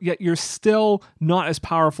world, but yet you're still not as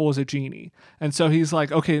powerful as a genie. And so he's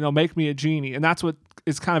like, okay, no, make me a genie. And that's what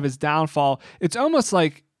is kind of his downfall. It's almost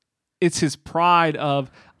like it's his pride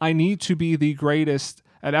of, I need to be the greatest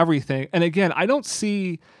at everything. And again, I don't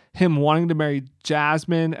see him wanting to marry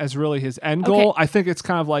Jasmine as really his end goal. Okay. I think it's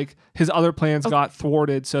kind of like his other plans got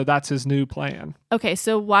thwarted, so that's his new plan. Okay,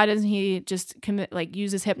 so why doesn't he just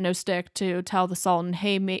use his hypno stick to tell the Sultan,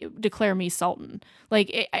 hey, declare me Sultan?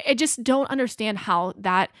 Like, I just don't understand how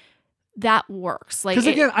that works. Like, because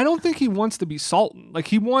again, I don't think he wants to be Sultan. Like,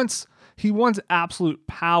 he wants absolute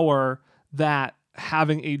power that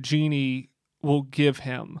having a genie will give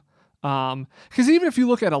him. Because even if you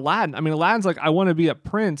look at Aladdin, I mean, Aladdin's like, I want to be a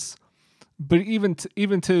prince, but even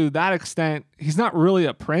to that extent, he's not really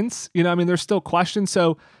a prince. I mean, there's still questions.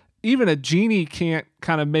 So even a genie can't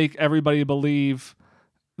kind of make everybody believe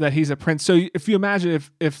that he's a prince. So if you imagine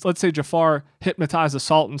if let's say Jafar hypnotized the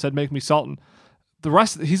Sultan, said, make me Sultan, the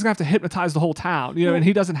rest, he's gonna have to hypnotize the whole town, and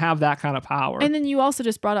he doesn't have that kind of power. And then you also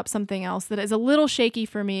just brought up something else that is a little shaky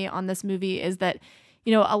for me on this movie, is that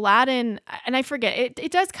Aladdin, and I forget,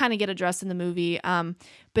 it does kind of get addressed in the movie,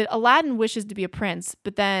 but Aladdin wishes to be a prince,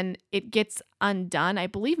 but then it gets undone. I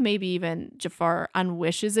believe maybe even Jafar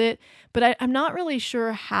unwishes it, but I'm not really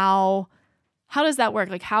sure how does that work?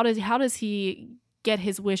 Like, how does he get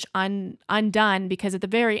his wish undone? Because at the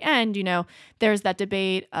very end, there's that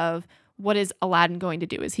debate of, what is Aladdin going to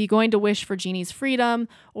do? Is he going to wish for Genie's freedom,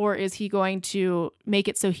 or is he going to make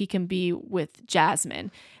it so he can be with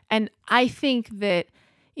Jasmine? And I think that,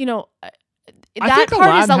 you know, I that think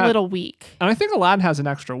part is a Aladdin little weak. And I think Aladdin has an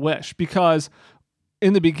extra wish because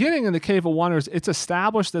in the beginning in the Cave of Wonders, it's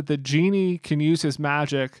established that the genie can use his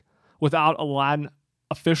magic without Aladdin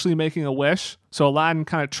officially making a wish. So Aladdin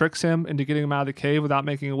kind of tricks him into getting him out of the cave without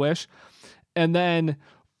making a wish. And then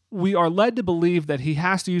we are led to believe that he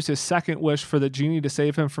has to use his second wish for the genie to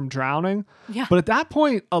save him from drowning. Yeah. But at that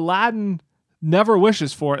point, Aladdin never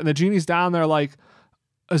wishes for it. And the genie's down there like,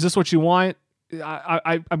 is this what you want?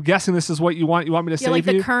 I'm guessing this is what you want. You want me to save like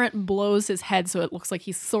you? the current blows his head so it looks like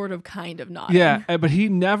he's sort of kind of nodding. Yeah, but he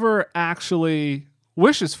never actually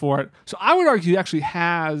wishes for it. So I would argue he actually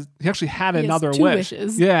had another two wish.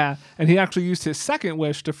 wishes. Yeah, and he actually used his second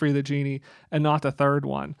wish to free the genie and not the third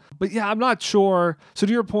one. But yeah, I'm not sure. So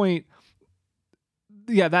to your point,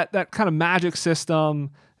 yeah, that kind of magic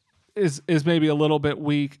system is maybe a little bit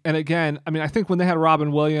weak. And again, I mean, I think when they had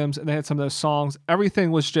Robin Williams and they had some of those songs,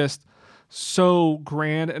 everything was just so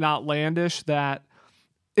grand and outlandish that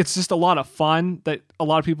it's just a lot of fun that a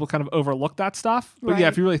lot of people kind of overlook that stuff. But yeah,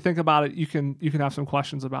 Right. if you really think about it, you can have some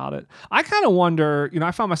questions about it. I kind of wonder,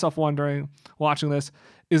 I found myself wondering watching this,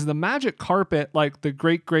 is the magic carpet like the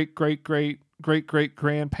great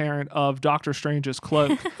grandparent of Doctor Strange's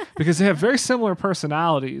cloak? Because they have very similar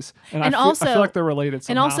personalities. And I feel like they're related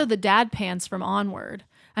somehow. And also the dad pants from Onward.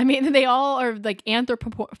 I mean, they all are like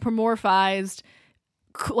anthropomorphized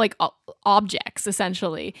like objects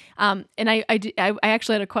essentially. And I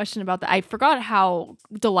actually had a question about that. I forgot how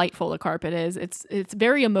delightful the carpet is. It's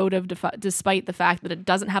very emotive despite the fact that it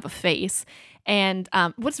doesn't have a face. And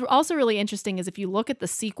what's also really interesting is if you look at the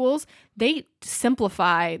sequels, they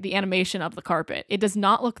simplify the animation of the carpet. It does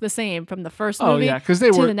not look the same from the first movie to the next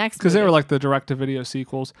movie. Because they were like the direct-to-video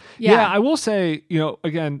sequels. Yeah, I will say,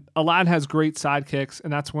 again, Aladdin has great sidekicks,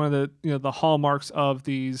 and that's one of the the hallmarks of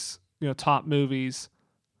these top movies.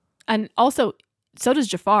 And also, so does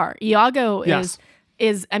Jafar. Iago Yes.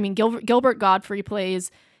 is I mean, Gilbert Godfrey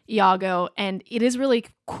plays Iago, and it is really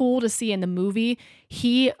cool to see in the movie.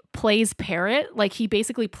 He plays parrot, like he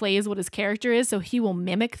basically plays what his character is, so he will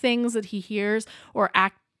mimic things that he hears or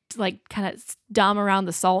act like kind of dumb around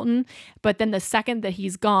the Sultan. But then the second that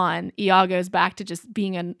he's gone, Iago's back to just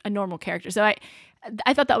being a normal character. So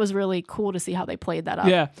I thought that was really cool to see how they played that up.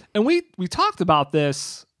 Yeah, and we talked about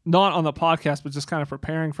this not on the podcast, but just kind of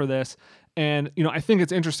preparing for this. And, I think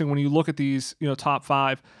it's interesting when you look at these, top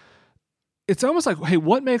five, it's almost like, hey,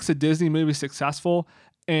 what makes a Disney movie successful?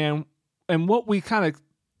 And what we kind of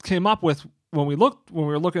came up with when we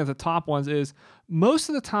were looking at the top ones is most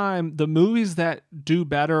of the time, the movies that do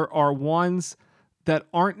better are ones that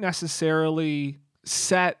aren't necessarily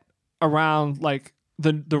set around like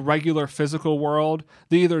the regular physical world.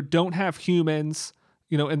 They either don't have humans,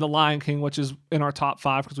 in The Lion King, which is in our top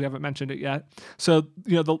five because we haven't mentioned it yet. So,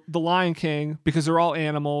 the Lion King, because they're all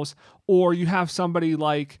animals, or you have somebody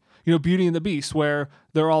like, Beauty and the Beast, where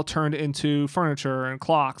they're all turned into furniture and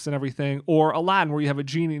clocks and everything, or Aladdin, where you have a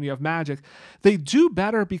genie and you have magic. They do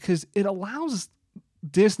better because it allows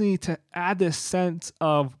Disney to add this sense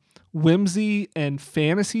of whimsy and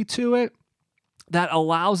fantasy to it that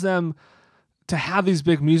allows them to have these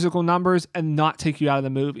big musical numbers and not take you out of the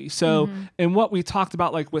movie. So, and what we talked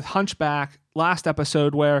about, like with Hunchback last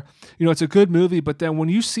episode, where, it's a good movie, but then when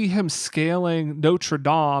you see him scaling Notre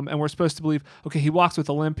Dame and we're supposed to believe, okay, he walks with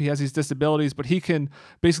a limp, he has these disabilities, but he can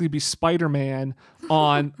basically be Spider-Man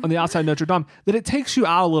on the outside of Notre Dame, that it takes you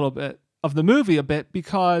out a little bit of the movie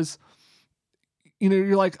because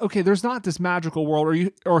you're like, okay, there's not this magical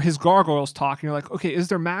world, or his gargoyles talking. You're like, okay, is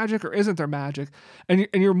there magic or isn't there magic? And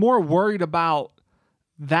you're more worried about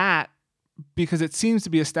that because it seems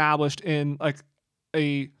to be established in like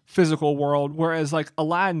a physical world, whereas like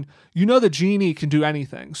Aladdin, the genie can do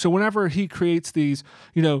anything. So whenever he creates these,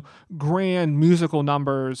 grand musical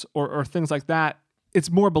numbers or things like that,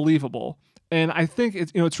 it's more believable. And I think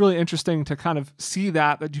it's really interesting to kind of see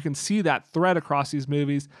that you can see that thread across these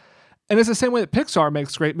movies. And it's the same way that Pixar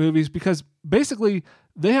makes great movies because basically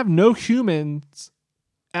they have no humans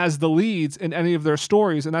as the leads in any of their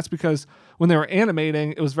stories. And that's because when they were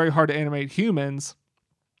animating, it was very hard to animate humans.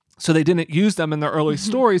 So they didn't use them in their early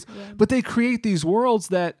stories, but they create these worlds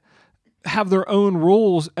that have their own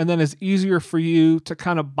rules. And then it's easier for you to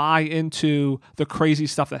kind of buy into the crazy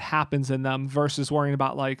stuff that happens in them versus worrying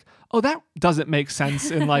about like, oh, that doesn't make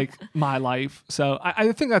sense in like my life. So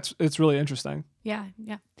I think it's really interesting. Yeah.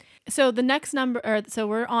 So the next number, so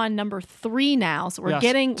we're on number 3 now. So we're Yes,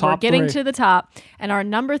 getting top 3. to the top, and our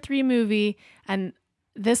number 3 movie, and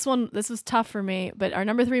this was tough for me, but our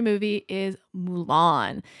number 3 movie is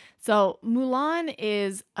Mulan. So Mulan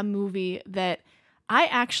is a movie that I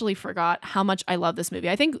actually forgot how much I love this movie.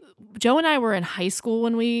 I think Joe and I were in high school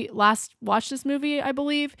when we last watched this movie, I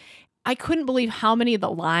believe. I couldn't believe how many of the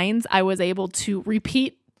lines I was able to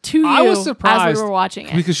repeat to you I was surprised as we were watching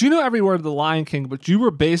it. because you know every word of The Lion King, but you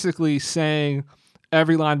were basically saying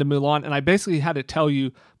every line to Mulan, and I basically had to tell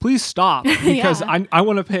you, please stop, because I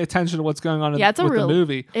want to pay attention to what's going on with the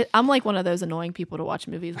movie. I'm like one of those annoying people to watch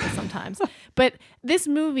movies with sometimes. But this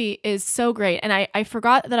movie is so great, and I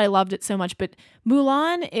forgot that I loved it so much, but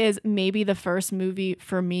Mulan is maybe the first movie,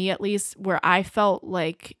 for me at least, where I felt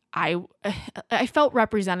like I felt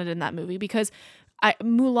represented in that movie, because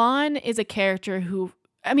Mulan is a character who,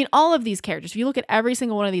 I mean, all of these characters, if you look at every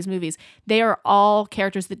single one of these movies, they are all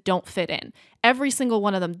characters that don't fit in. Every single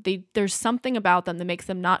one of them, there's something about them that makes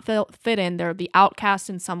them not fit in. They're the outcast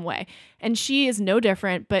in some way. And she is no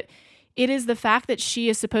different, but it is the fact that she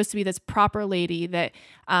is supposed to be this proper lady that,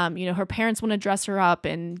 her parents want to dress her up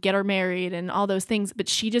and get her married and all those things, but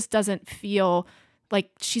she just doesn't feel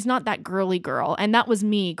like she's not that girly girl. And that was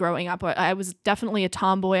me growing up. I was definitely a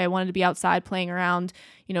tomboy. I wanted to be outside playing around,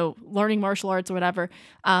 learning martial arts or whatever.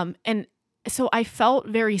 And so I felt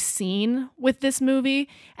very seen with this movie.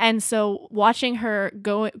 And so watching her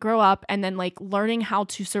grow up and then like learning how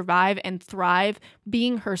to survive and thrive,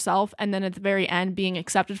 being herself, and then at the very end being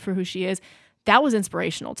accepted for who she is, that was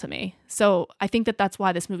inspirational to me. So I think that that's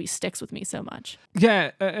why this movie sticks with me so much.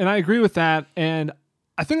 Yeah, and I agree with that. And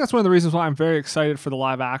I think that's one of the reasons why I'm very excited for the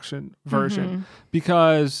live action version,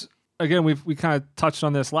 because again, we kind of touched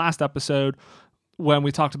on this last episode when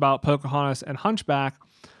we talked about Pocahontas and Hunchback,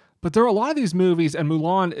 but there are a lot of these movies, and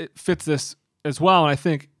Mulan, it fits this as well. And I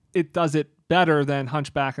think it does it better than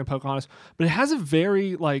Hunchback and Pocahontas, but it has a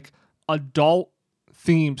very like adult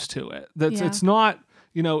themes to it. It's not,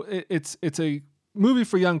 it's a movie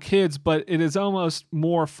for young kids, but it is almost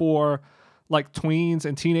more for like tweens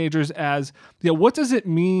and teenagers as, what does it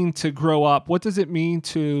mean to grow up? What does it mean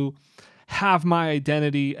to have my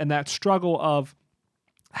identity, and that struggle of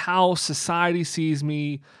how society sees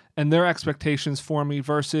me and their expectations for me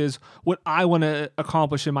versus what I want to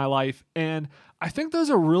accomplish in my life. And I think those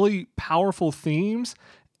are really powerful themes,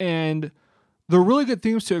 and they're really good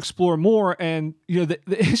themes to explore more. And, the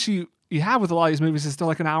issue you have with a lot of these movies is they're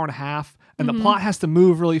like an hour and a half, and the plot has to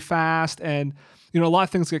move really fast, and a lot of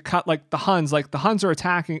things get cut, like the Huns. Like the Huns are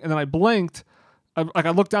attacking, and then I blinked. I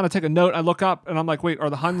looked down to take a note. I look up, and I'm like, wait, are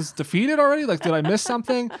the Huns defeated already? Like, did I miss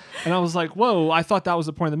something? And I was like, whoa, I thought that was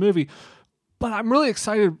the point of the movie. But I'm really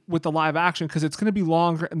excited with the live action because it's going to be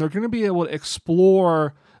longer, and they're going to be able to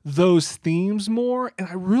explore those themes more. And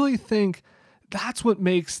I really think that's what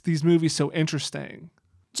makes these movies so interesting.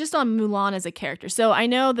 Just on Mulan as a character. So I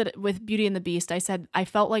know that with Beauty and the Beast, I said I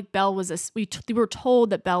felt like Belle was we were told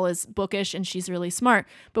that Belle is bookish and she's really smart,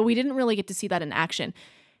 but we didn't really get to see that in action.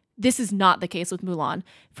 This is not the case with Mulan.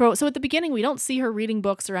 So at the beginning, we don't see her reading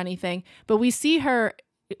books or anything, but we see her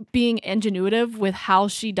being ingenuitive with how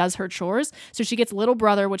she does her chores. So she gets Little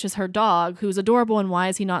Brother, which is her dog, who's adorable, and why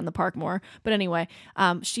is he not in the park more? But anyway,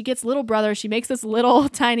 she gets Little Brother. She makes this little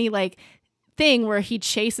tiny thing where he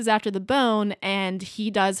chases after the bone, and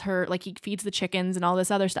he does her, he feeds the chickens and all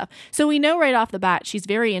this other stuff. So we know right off the bat she's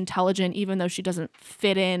very intelligent, even though she doesn't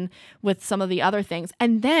fit in with some of the other things.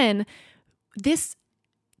 And then this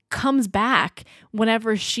comes back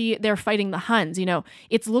whenever they're fighting the Huns.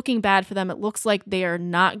 It's looking bad for them. It looks like they are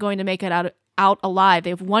not going to make it out alive. They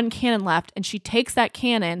have one cannon left, and she takes that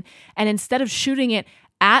cannon, and instead of shooting it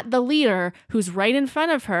at the leader who's right in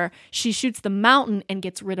front of her, she shoots the mountain and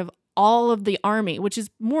gets rid of all of the army, which is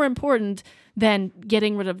more important than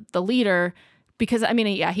getting rid of the leader, because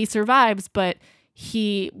he survives, but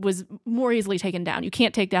he was more easily taken down. You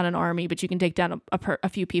can't take down an army, but you can take down a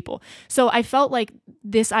few people. So I felt like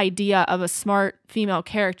this idea of a smart female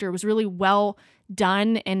character was really well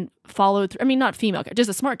done and followed through. Not female, just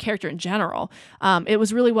a smart character in general. It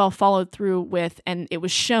was really well followed through with, and it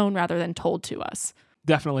was shown rather than told to us.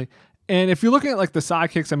 Definitely. And if you're looking at the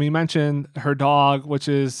sidekicks, you mentioned her dog, which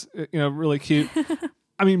is, really cute.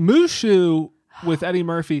 Mushu with Eddie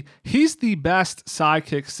Murphy, he's the best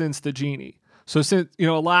sidekick since the genie. So since,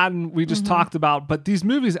 Aladdin, we just talked about, but these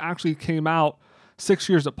movies actually came out 6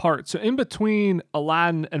 years apart. So in between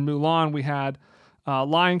Aladdin and Mulan, we had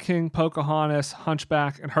Lion King, Pocahontas,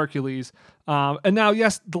 Hunchback, and Hercules. And now,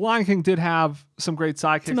 yes, the Lion King did have some great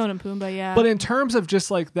sidekicks. Timon and Pumbaa, yeah. But in terms of just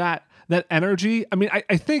that energy,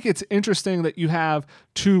 I think it's interesting that you have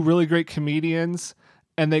two really great comedians,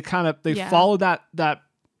 and they follow that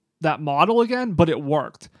model again, but it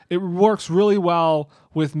worked. It works really well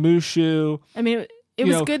with Mushu. It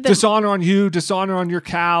was good that dishonor on you, dishonor on your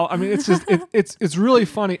cow. It's just it's really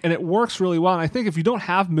funny, and it works really well. And I think if you don't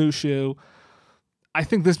have Mushu, I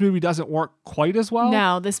think this movie doesn't work quite as well.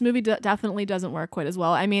 No, this movie definitely doesn't work quite as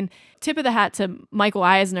well. I mean, tip of the hat to Michael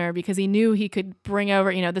Eisner, because he knew he could bring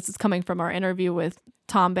over, this is coming from our interview with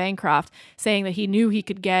Tom Bancroft, saying that he knew he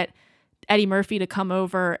could get Eddie Murphy to come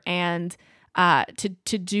over and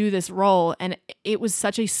to do this role. And it was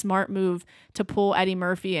such a smart move to pull Eddie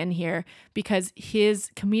Murphy in here because his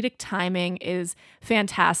comedic timing is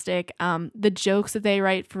fantastic. The jokes that they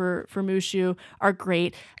write for Mushu are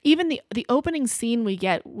great. Even the opening scene we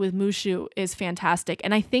get with Mushu is fantastic.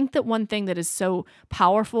 And I think that one thing that is so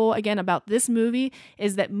powerful, again, about this movie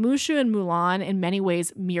is that Mushu and Mulan in many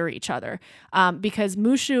ways mirror each other, because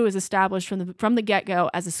Mushu is established from the get-go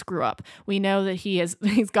as a screw-up. We know that he's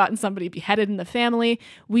gotten somebody beheaded in the family.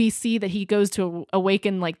 We see that he goes to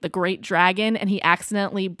awaken like the great dragon and he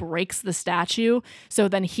accidentally breaks the statue. So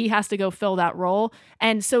then he has to go fill that role.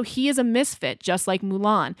 And so he is a misfit, just like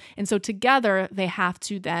Mulan. And so together they have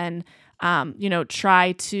to then,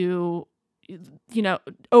 try to,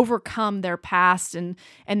 overcome their past and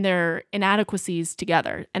their inadequacies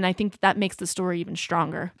together. And I think that makes the story even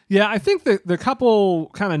stronger. Yeah, I think that the couple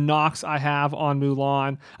kind of knocks I have on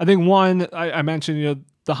Mulan, I think one, I mentioned,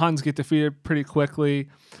 the Huns get defeated pretty quickly.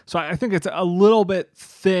 So I think it's a little bit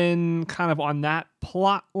thin kind of on that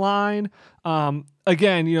plot line.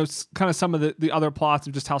 Again, kind of some of the other plots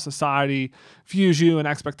of just how society views you and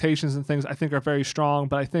expectations and things I think are very strong.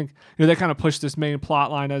 But I think, they kind of push this main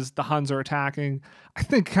plot line as the Huns are attacking. I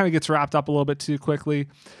think kind of gets wrapped up a little bit too quickly.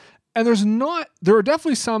 And there are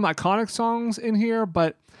definitely some iconic songs in here,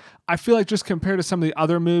 but I feel like just compared to some of the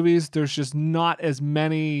other movies, there's just not as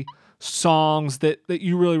many songs that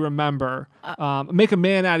you really remember. Make a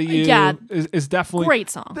Man Out of You is definitely great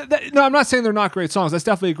song. No, I'm not saying they're not great songs. That's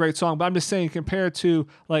definitely a great song, but I'm just saying compared to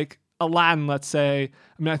like Aladdin, let's say,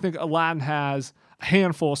 I think Aladdin has a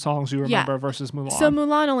handful of songs you remember versus Mulan. So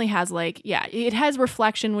Mulan only has it has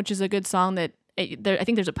Reflection, which is a good song that I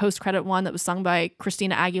think there's a post-credit one that was sung by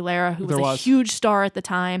Christina Aguilera, who was a huge star at the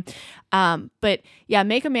time. But yeah,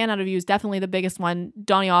 Make a Man Out of You is definitely the biggest one.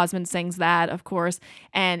 Donny Osmond sings that, of course,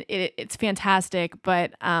 and it's fantastic.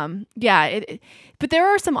 But but there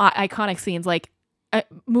are some iconic scenes like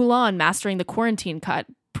Mulan mastering the quarantine cut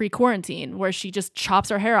pre-quarantine, where she just chops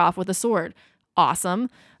her hair off with a sword. Awesome.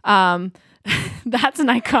 That's an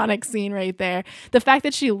iconic scene right there. The fact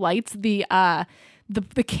that she lights the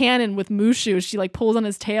cannon with Mushu, she like pulls on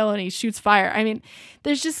his tail and he shoots fire. I mean,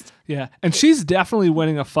 there's just... Yeah, and she's definitely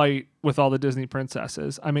winning a fight with all the Disney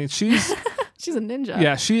princesses. I mean, she's... she's a ninja.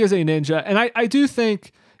 Yeah, she is a ninja. And I do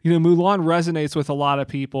think, Mulan resonates with a lot of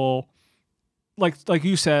people. Like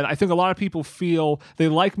you said, I think a lot of people feel they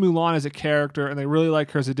like Mulan as a character and they really like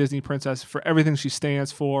her as a Disney princess for everything she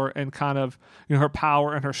stands for and kind of, her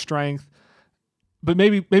power and her strength. But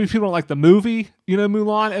maybe people don't like the movie,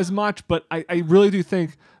 Mulan as much, but I really do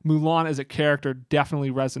think Mulan as a character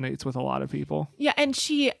definitely resonates with a lot of people. Yeah, and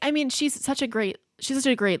she's such a great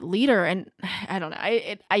leader, and I don't know.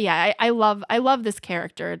 I love this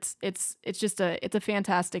character. It's just a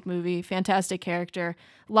fantastic movie, fantastic character.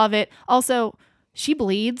 Love it. Also, she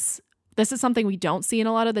bleeds. This is something we don't see in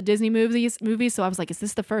a lot of the Disney movies. So I was like, is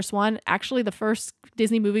this the first one? Actually, the first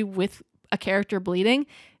Disney movie with a character bleeding,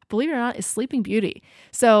 believe it or not, is Sleeping Beauty.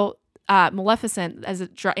 So Maleficent,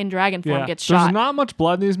 in dragon form, gets shot. There's not much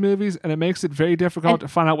blood in these movies, and it makes it very difficult to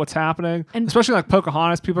find out what's happening. And especially like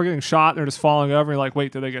Pocahontas, people are getting shot, and they're just falling over. And you're like,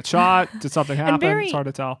 wait, did they get shot? Did something happen? It's hard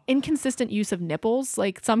to tell. Inconsistent use of nipples.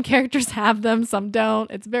 Like some characters have them, some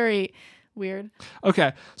don't. It's very weird.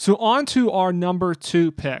 Okay, so on to our number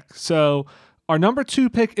 2 pick. So our number 2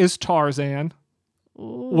 pick is Tarzan.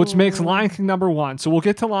 Ooh. Which makes Lion King number 1. So we'll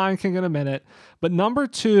get to Lion King in a minute. But number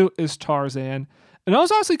 2 is Tarzan. And I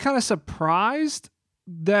was honestly kind of surprised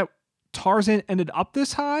that Tarzan ended up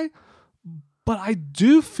this high. But I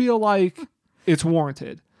do feel like it's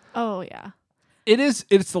warranted. Oh, yeah.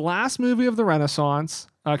 It's the last movie of the Renaissance.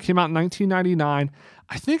 Came out in 1999.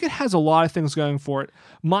 I think it has a lot of things going for it.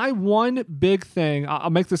 My one big thing, I'll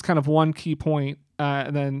make this kind of one key point,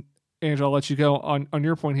 and then Angela, I'll let you go on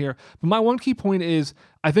your point here. But my one key point is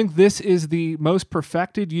I think this is the most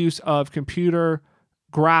perfected use of computer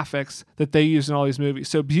graphics that they use in all these movies.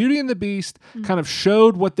 So Beauty and the Beast kind of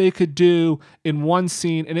showed what they could do in one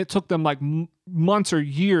scene, and it took them like months or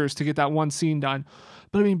years to get that one scene done.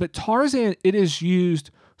 But Tarzan, it is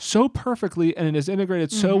used so perfectly, and it is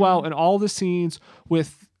integrated so well in all the scenes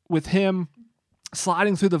with him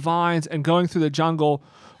sliding through the vines and going through the jungle,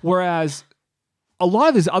 whereas a lot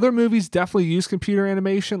of his other movies definitely use computer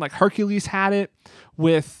animation. Like Hercules had it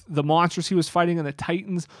with the monsters he was fighting and the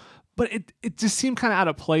Titans, but it just seemed kind of out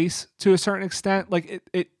of place to a certain extent. Like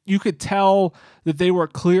you could tell that they were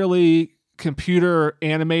clearly computer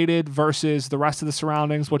animated versus the rest of the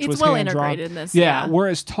surroundings, which It's was well hand-drawn. integrated in this. Yeah.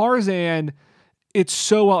 Whereas Tarzan, it's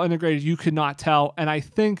so well integrated you could not tell. And I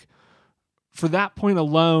think for that point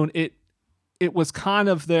alone, it was kind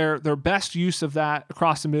of their best use of that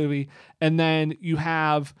across the movie. And then you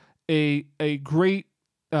have a great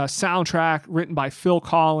soundtrack written by Phil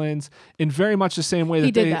Collins in very much the same way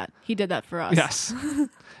that He did that for us. Yes.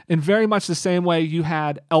 In very much the same way you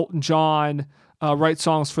had Elton John write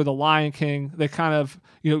songs for The Lion King. They kind of,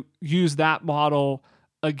 use that model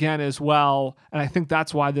again as well. And I think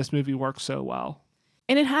that's why this movie works so well.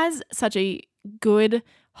 And it has such a good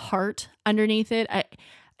heart underneath it.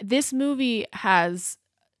 This movie has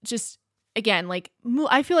just, again, like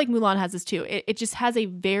I feel like Mulan has this too. It just has a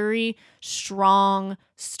very strong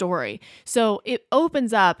story. So it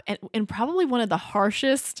opens up and probably one of the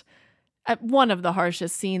harshest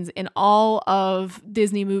scenes in all of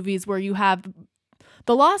Disney movies, where you have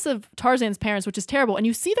the loss of Tarzan's parents, which is terrible. And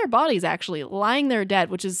you see their bodies actually lying there dead,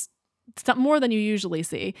 which is more than you usually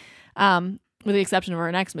see, with the exception of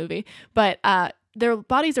our next movie. But their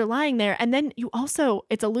bodies are lying there. And then you also,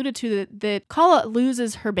 it's alluded to that Kala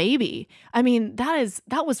loses her baby. I mean, that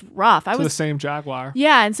was rough. The same jaguar.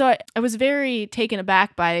 Yeah. And so I was very taken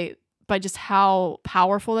aback by just how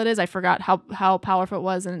powerful it is. I forgot how powerful it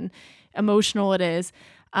was and emotional it is.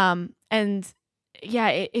 And yeah,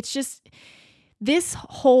 it's just this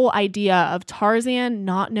whole idea of Tarzan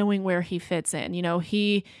not knowing where he fits in,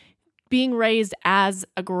 he being raised as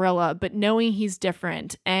a gorilla, but knowing he's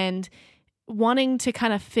different and wanting to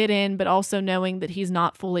kind of fit in, but also knowing that he's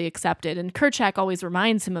not fully accepted. And Kerchak always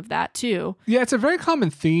reminds him of that too. Yeah, it's a very common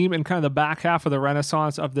theme in kind of the back half of the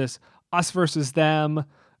Renaissance of this us versus them.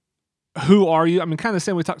 Who are you? I mean, kind of the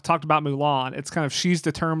same we talked about Mulan. It's kind of she's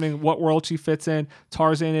determining what world she fits in.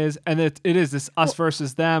 Tarzan is, and it is this us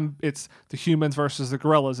versus them. It's the humans versus the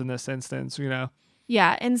gorillas in this instance,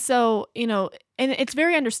 Yeah, and so, and it's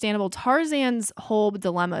very understandable. Tarzan's whole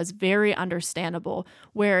dilemma is very understandable,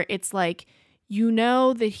 where it's like,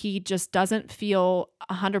 that he just doesn't feel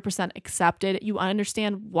 100% accepted. You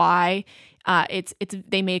understand why.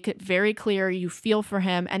 They make it very clear. You feel for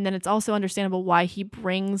him, and then it's also understandable why he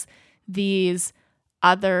brings these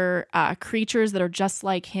other creatures that are just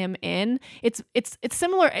like him in. It's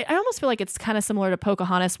similar. I almost feel like it's kind of similar to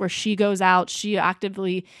Pocahontas, where she goes out, she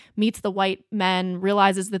actively meets the white men,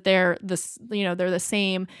 realizes that they're the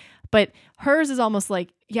same. But hers is almost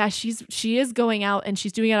like, yeah, she is going out and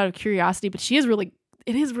she's doing it out of curiosity, but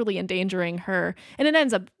it is really endangering her, and it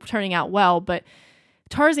ends up turning out well. But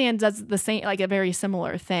Tarzan does the same, like a very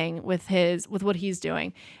similar thing with what he's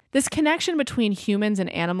doing. This connection between humans and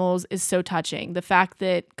animals is so touching. The fact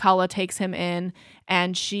that Kala takes him in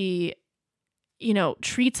and she,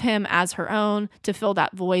 treats him as her own to fill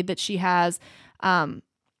that void that she has.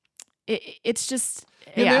 It's just,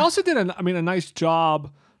 yeah. They also did a nice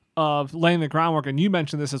job of laying the groundwork. And you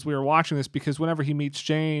mentioned this as we were watching this, because whenever he meets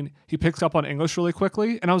Jane, he picks up on English really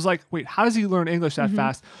quickly. And I was like, wait, how does he learn English that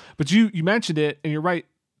fast? But you mentioned it, and you're right.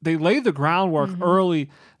 They lay the groundwork early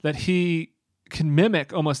that he can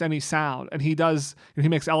mimic almost any sound. And he does, he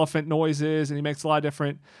makes elephant noises and he makes a lot of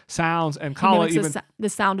different sounds. And Kala even the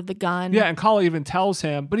sound of the gun. Yeah. And Kala even tells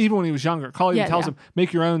him, but even when he was younger, Kala even tells him,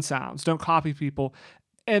 make your own sounds. Don't copy people.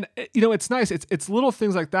 And, it's nice. It's little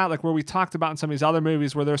things like that, like where we talked about in some of these other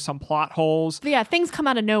movies where there's some plot holes. Yeah, things come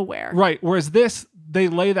out of nowhere. Right. Whereas this, they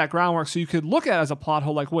lay that groundwork so you could look at it as a plot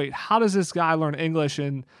hole, like, wait, how does this guy learn English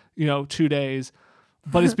in, 2 days?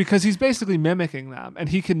 But it's because he's basically mimicking them, and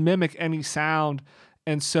he can mimic any sound.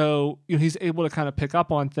 And so, he's able to kind of pick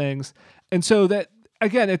up on things. And so that,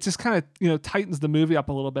 again, it just kind of, tightens the movie up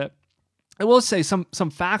a little bit. I will say some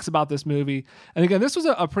facts about this movie. And again, this was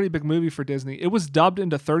a pretty big movie for Disney. It was dubbed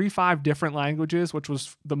into 35 different languages, which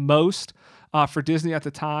was the most for Disney at the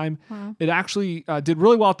time. Wow. It actually did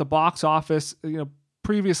really well at the box office.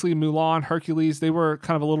 Previously Mulan, Hercules, they were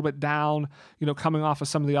kind of a little bit down, coming off of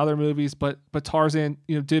some of the other movies, but Tarzan,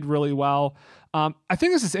 did really well. I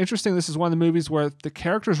think this is interesting. This is one of the movies where the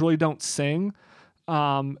characters really don't sing.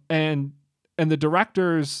 And the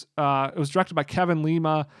directors, it was directed by Kevin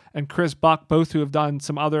Lima and Chris Buck, both who have done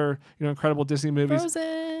some other, incredible Disney movies.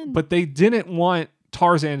 Frozen. But they didn't want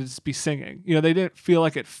Tarzan to just be singing. They didn't feel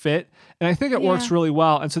like it fit. And I think it works really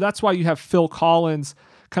well. And so that's why you have Phil Collins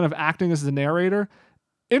kind of acting as the narrator.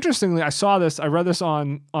 Interestingly, I read this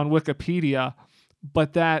on Wikipedia,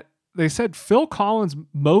 but that they said Phil Collins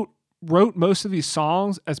wrote most of these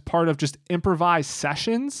songs as part of just improvised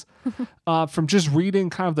sessions from just reading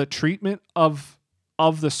kind of the treatment of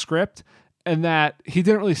the script, and that he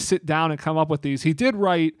didn't really sit down and come up with these. He did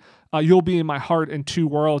write You'll Be in My Heart and Two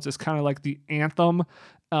Worlds as kind of like the anthem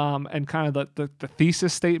and kind of the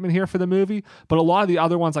thesis statement here for the movie. But a lot of the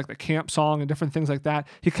other ones, like the camp song and different things like that,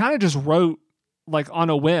 he kind of just wrote like on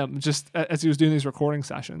a whim, just as he was doing these recording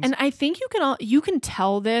sessions. And I think you can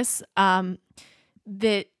tell this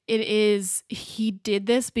that he did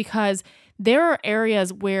this because there are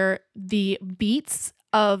areas where the beats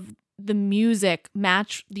of the music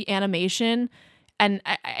match the animation. And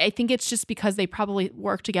I think it's just because they probably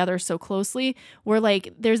work together so closely, where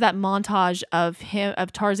like there's that montage of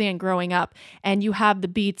Tarzan growing up, and you have the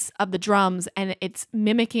beats of the drums, and it's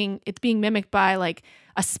being mimicked by like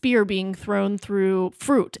a spear being thrown through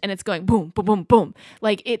fruit, and it's going boom, boom, boom, boom.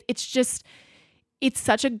 Like it's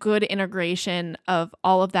such a good integration of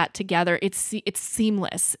all of that together. It's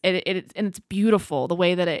seamless. And it's beautiful the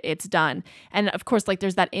way that it's done. And of course, like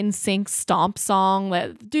there's that NSYNC stomp song,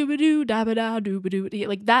 that doo-ba-doo, da-ba-da, doo-ba-doo.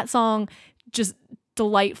 Like that song, just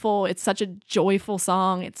delightful. It's such a joyful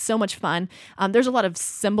song. It's so much fun. There's a lot of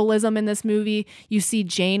symbolism in this movie. You see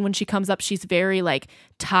Jane when she comes up, she's very like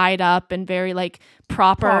tied up and very like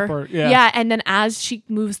proper. Yeah. And then as she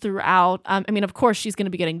moves throughout, I mean, of course she's going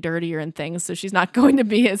to be getting dirtier and things, so she's not going to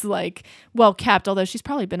be as like well kept, although she's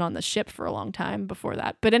probably been on the ship for a long time before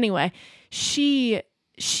that. But anyway, she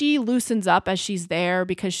loosens up as she's there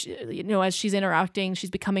because she, as she's interacting,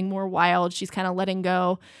 she's becoming more wild. She's kind of letting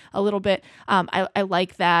go a little bit. I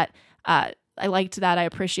like that. I liked that. I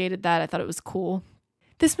appreciated that. I thought it was cool.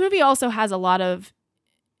 This movie also has a lot of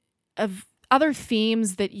other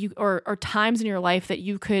themes that you or times in your life that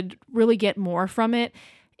you could really get more from it.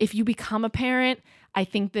 If you become a parent, I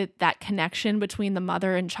think that connection between the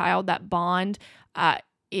mother and child, that bond,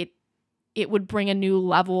 it would bring a new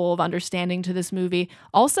level of understanding to this movie.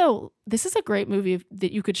 Also, this is a great movie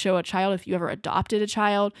that you could show a child if you ever adopted a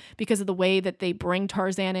child, because of the way that they bring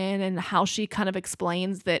Tarzan in and how she kind of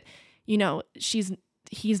explains that,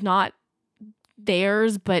 he's not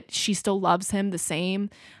theirs, but she still loves him the same.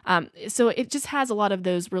 So it just has a lot of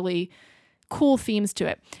those really cool themes to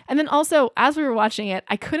it. And then also, as we were watching it,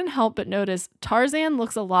 I couldn't help but notice Tarzan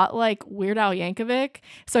looks a lot like Weird Al Yankovic.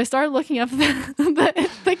 So I started looking up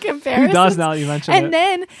the comparison. He does, now that you mention it. And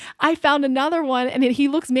then I found another one, and he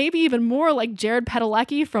looks maybe even more like Jared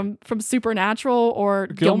Padalecki from Supernatural or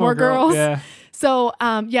Gilmore Girls. Yeah. So look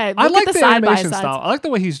I like at the animation side-by-sides. style. I like the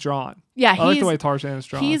way he's drawn. Yeah, I like the way Tarzan is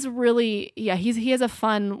drawn. He's really, he has a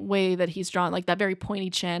fun way that he's drawn, like that very pointy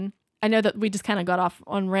chin. I know that we just kind of got off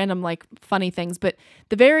on random like funny things, but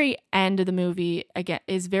the very end of the movie again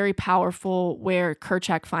is very powerful, where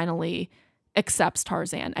Kerchak finally accepts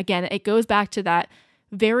Tarzan. Again, it goes back to that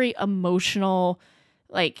very emotional,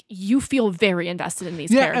 like you feel very invested in these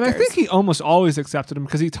characters. And I think he almost always accepted him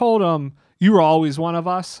because he told him, "You were always one of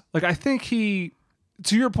us." Like I think he,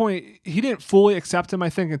 to your point, he didn't fully accept him, I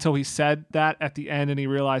think, until he said that at the end and he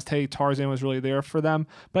realized, hey, Tarzan was really there for them.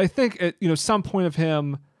 But I think at some point of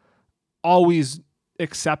him always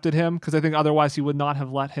accepted him, because I think otherwise he would not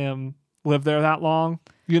have let him live there that long,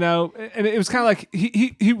 and it was kind of like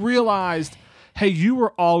he realized, hey, you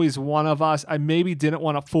were always one of us. I maybe didn't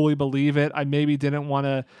want to fully believe it. I maybe didn't want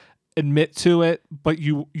to admit to it, but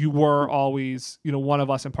you were always, one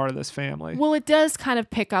of us and part of this family. Well, it does kind of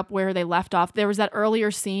pick up where they left off. There was that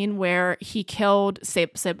earlier scene where he killed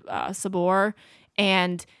Sabor,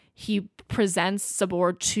 and he presents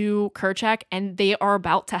Sabor to Kerchak, and they are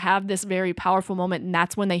about to have this very powerful moment, and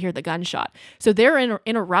that's when they hear the gunshot. So they're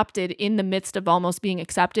interrupted in the midst of almost being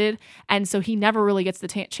accepted, and so he never really gets the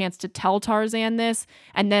chance to tell Tarzan this.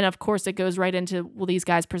 And then, of course, it goes right into, well, these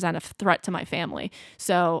guys present a threat to my family.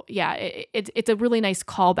 So, yeah, it's a really nice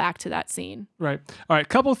callback to that scene. Right. All right,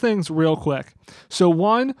 couple things real quick. So,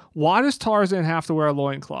 one, why does Tarzan have to wear a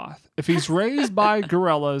loincloth? If he's raised by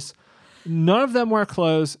gorillas, none of them wear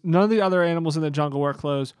clothes. None of the other animals in the jungle wear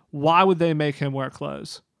clothes. Why would they make him wear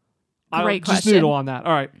clothes? Great question. Just noodle on that.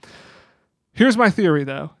 All right. Here's my theory,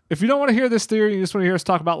 though. If you don't want to hear this theory, you just want to hear us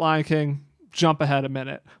talk about Lion King, jump ahead a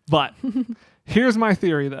minute. But here's my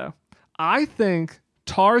theory, though. I think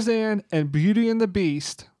Tarzan and Beauty and the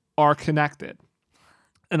Beast are connected.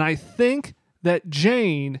 And I think that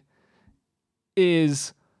Jane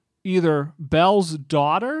is either Belle's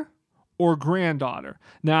daughter or granddaughter.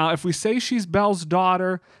 Now, if we say she's Belle's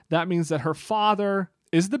daughter, that means that her father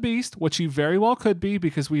is the Beast, which he very well could be,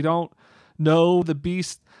 because we don't know the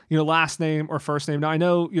Beast, last name or first name. Now, I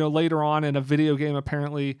know, later on in a video game,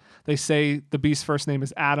 apparently they say the Beast's first name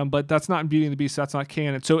is Adam, but that's not in Beauty and the Beast. So that's not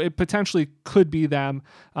canon. So it potentially could be them,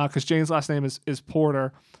 because Jane's last name is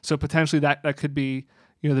Porter. So potentially that could be,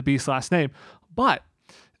 the Beast's last name. But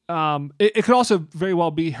it could also very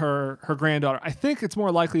well be her granddaughter. I think it's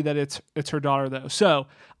more likely that it's her daughter, though. So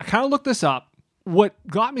I kind of looked this up. what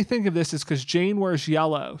got me thinking of this is because Jane wears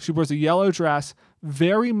yellow. She wears a yellow dress,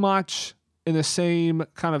 very much in the same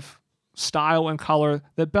kind of style and color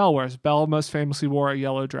that Belle wears. Belle most famously wore a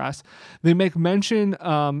yellow dress. They make mention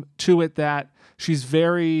to it that she's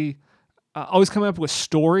very always coming up with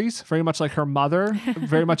stories, very much like her mother,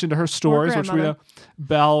 very much into her stories, which we know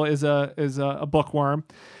Belle is a bookworm.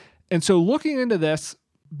 And so looking into this,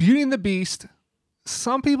 Beauty and the Beast,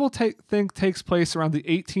 some people think takes place around the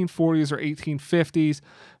 1840s or 1850s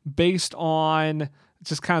based on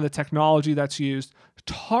just kind of the technology that's used.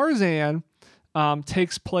 Tarzan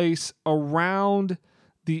takes place around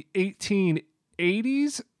the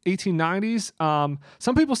 1880s, 1890s.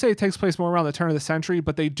 Some people say it takes place more around the turn of the century,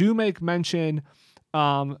 but they do make mention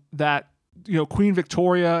that Queen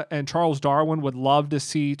Victoria and Charles Darwin would love to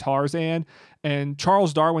see Tarzan. And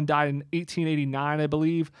Charles Darwin died in 1889, I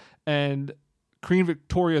believe, and Queen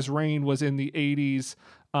Victoria's reign was in the 80s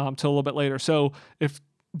till a little bit later. So if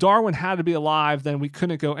Darwin had to be alive, then we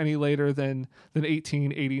couldn't go any later than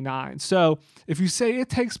 1889. So if you say it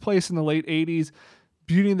takes place in the late 80s,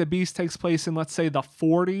 Beauty and the Beast takes place in, let's say, the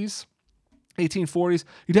 40s, 1840s,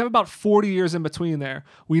 you'd have about 40 years in between there.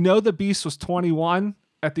 We know the Beast was 21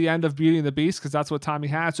 at the end of Beauty and the Beast because that's what time he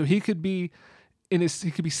had. So he could be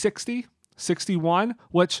 60, 61,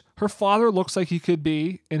 which her father looks like he could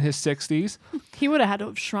be in his 60s. He would have had to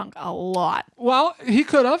have shrunk a lot. Well, he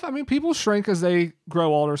could have. I mean, people shrink as they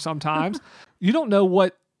grow older sometimes. You don't know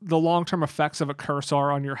what the long-term effects of a curse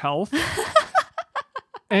are on your health.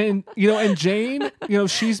 And Jane,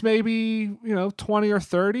 she's maybe, 20 or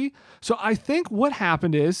 30. So I think what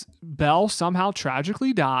happened is Belle somehow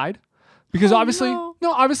tragically died because obviously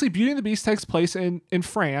Beauty and the Beast takes place in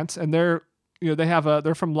France, and they're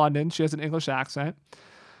from London. She has an English accent,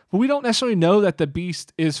 but we don't necessarily know that the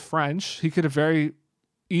Beast is French. He could have very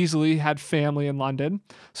easily had family in London.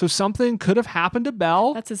 So something could have happened to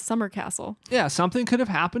Belle. That's his summer castle. Yeah, something could have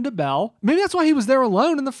happened to Belle. Maybe that's why he was there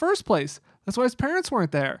alone in the first place. That's why his parents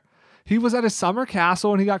weren't there. He was at his summer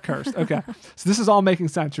castle and he got cursed. Okay. So this is all making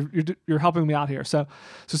sense. You're helping me out here. So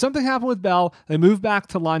something happened with Belle. They moved back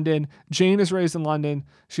to London. Jane is raised in London.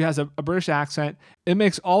 She has a British accent. It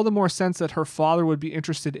makes all the more sense that her father would be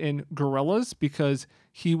interested in gorillas because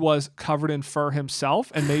he was covered in fur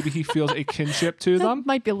himself and maybe he feels a kinship to them.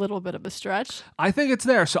 Might be a little bit of a stretch. I think it's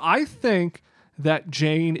there. So I think that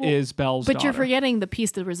Jane is Belle's daughter. But you're forgetting the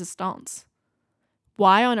piece de resistance.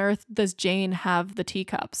 Why on earth does Jane have the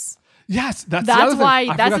teacups? Yes, that's why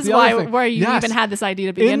where you yes. even had this idea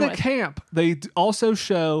to begin with. In the camp, they also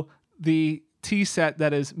show the tea set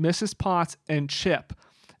that is Mrs. Potts and Chip.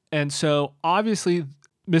 And so obviously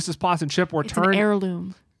Mrs. Potts and Chip were turned... an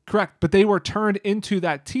heirloom. Correct, but they were turned into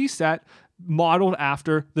that tea set modeled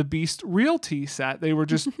after the Beast real tea set. They were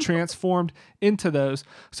just transformed into those.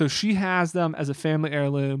 So she has them as a family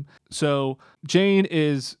heirloom. So Jane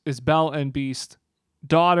is Belle and Beast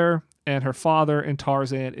daughter, and her father in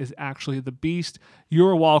Tarzan is actually the Beast.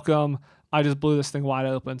 You're welcome. I just blew this thing wide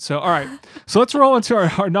open. So, all right. So let's roll into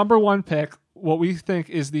our number one pick, what we think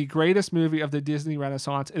is the greatest movie of the Disney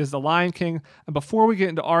Renaissance. It is The Lion King. And before we get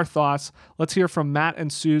into our thoughts, let's hear from Matt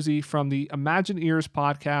and Susie from the Imagineers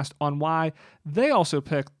podcast on why they also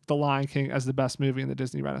picked The Lion King as the best movie in the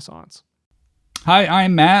Disney Renaissance. Hi,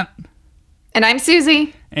 I'm Matt. And I'm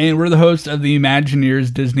Susie. And we're the hosts of the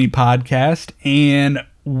Imagineers Disney podcast. And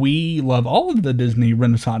we love all of the Disney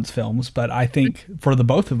Renaissance films, but I think for the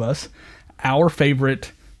both of us, our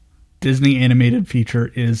favorite Disney animated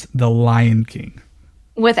feature is The Lion King.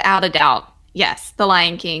 Without a doubt. Yes, The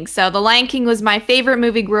Lion King. So The Lion King was my favorite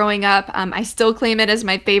movie growing up. I still claim it as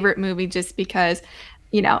my favorite movie just because,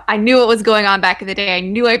 I knew what was going on back in the day. I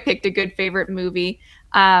knew I picked a good favorite movie.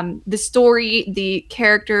 The story, the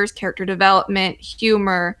characters, character development,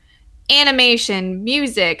 humor, animation,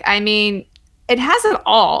 music. I mean, it has it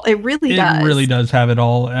all. It really does. It really does have it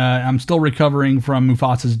all. I'm still recovering from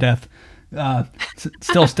Mufasa's death.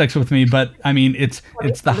 Still sticks with me, but I mean, it's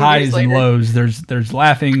the highs and lows. There's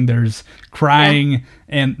laughing, there's crying,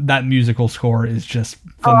 and that musical score is just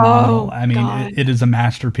phenomenal. I mean, it is a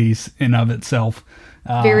masterpiece in of itself.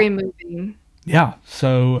 Very moving. Yeah.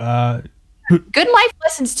 So good life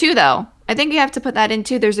lessons too, though. I think you have to put that in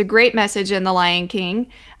too. There's a great message in The Lion King.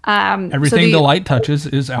 Everything the light touches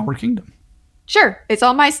is our kingdom. Sure, it's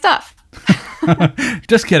all my stuff.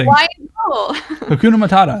 Just kidding. Why no? Hakuna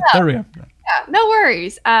Matata. Yeah. There we go. Yeah, no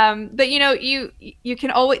worries. But you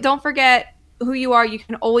can always don't forget who you are. You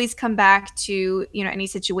can always come back to any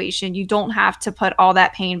situation. You don't have to put all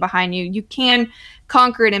that pain behind you. You can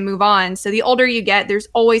conquer it and move on. So the older you get, there's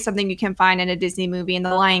always something you can find in a Disney movie, and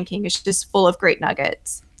The Lion King is just full of great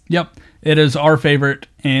nuggets. Yep, it is our favorite,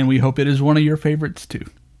 and we hope it is one of your favorites too.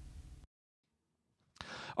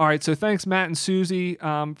 All right, so thanks, Matt and Susie,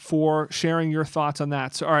 for sharing your thoughts on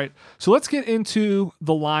that. So, all right, so let's get into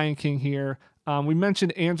The Lion King here. We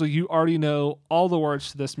mentioned, Angela, you already know all the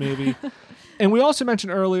words to this movie. And we also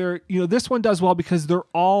mentioned earlier, this one does well because they're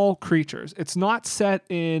all creatures. It's not set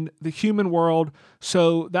in the human world,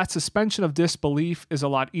 so that suspension of disbelief is a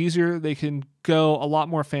lot easier. They can go a lot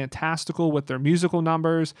more fantastical with their musical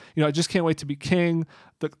numbers. I just can't wait to be king.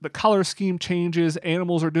 The color scheme changes.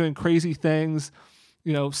 Animals are doing crazy things,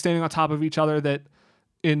 standing on top of each other that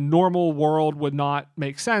in normal world would not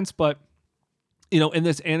make sense, but in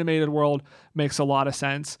this animated world makes a lot of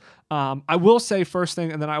sense. I will say first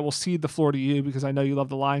thing, and then I will cede the floor to you because I know you love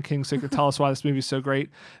The Lion King, so you can tell us why this movie is so great.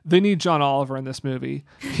 They need John Oliver in this movie.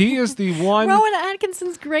 He is the one. Rowan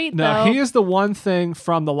Atkinson's great, though. No, he is the one thing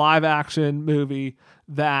from the live action movie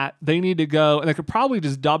that they need to go, and they could probably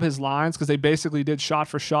just dub his lines because they basically did shot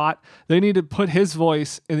for shot. They need to put his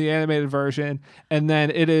voice in the animated version, and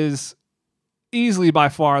then it is easily by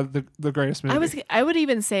far the greatest movie. I would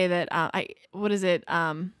even say that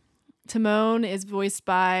Timon is voiced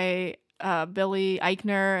by Billy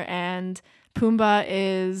Eichner and Pumbaa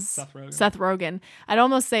is Seth Rogen. I'd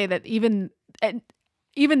almost say that even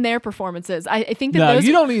their performances, I think that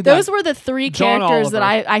you don't need those that. were the three John characters that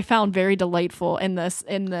Oliver. I found very delightful in the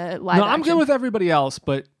live No, action. I'm good with everybody else,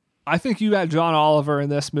 but I think you had John Oliver in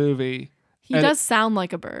this movie. He does sound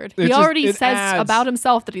like a bird. It He just- already it says adds- about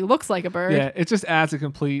himself that he looks like a bird. Yeah, it just adds a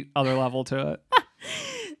complete other level to it.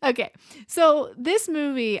 Okay. So this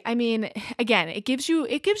movie, I mean, again, it gives you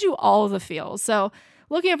all of the feels. So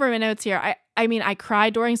looking over my notes here, I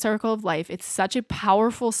cried during Circle of Life. It's such a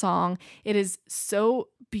powerful song. It is so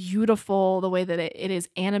beautiful the way that it is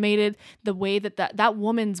animated, the way that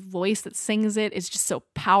woman's voice that sings it is just so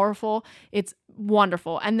powerful. It's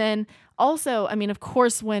wonderful. And then also, of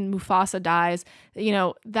course, when Mufasa dies,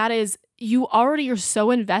 that is, you already are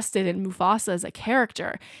so invested in Mufasa as a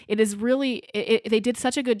character. It is really, they did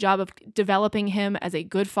such a good job of developing him as a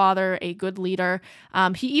good father, a good leader.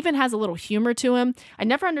 He even has a little humor to him. I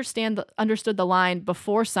never understood the line,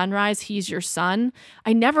 "Before sunrise, he's your son."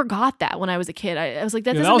 I never got that when I was a kid. I was like,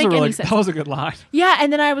 that doesn't make any sense. That was a good line. Yeah,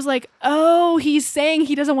 and then I was like, oh, he's saying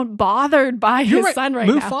he doesn't want bothered by his son right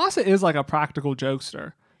now. Mufasa is like a practical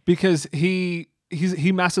jokester because he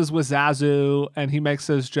messes with Zazu and he makes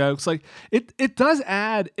those jokes. Like it does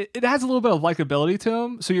add, it adds a little bit of likability to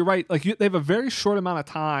him. So you're right. Like they have a very short amount of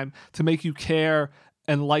time to make you care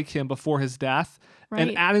and like him before his death. Right.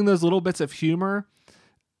 And adding those little bits of humor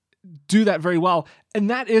do that very well. And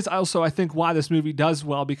that is also, I think, why this movie does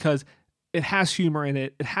well, because it has humor in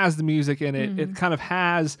it. It has the music in it. Mm-hmm. It kind of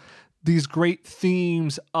has these great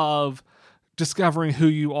themes of discovering who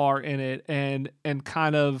you are in it and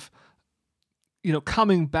kind of,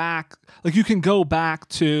 coming back, like you can go back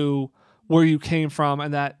to where you came from,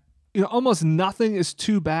 and that, almost nothing is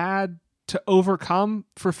too bad to overcome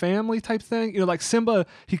for family type thing. Like Simba,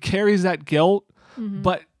 he carries that guilt, mm-hmm.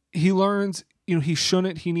 but he learns, he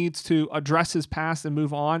shouldn't, he needs to address his past and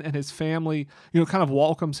move on, and his family, kind of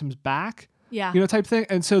welcomes him back. Yeah. Type thing.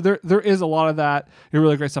 And so there is a lot of that.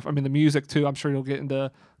 Really great stuff. I mean, the music too, I'm sure you'll get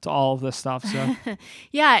into all of this stuff. So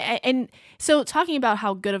yeah. And so talking about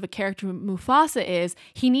how good of a character Mufasa is,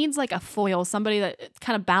 he needs like a foil, somebody that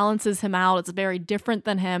kind of balances him out. It's very different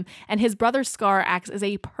than him. And his brother Scar acts as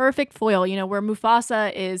a perfect foil, where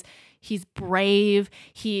Mufasa he's brave.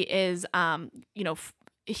 He is,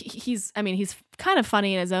 he's kind of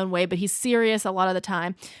funny in his own way, but he's serious a lot of the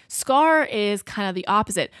time. Scar is kind of the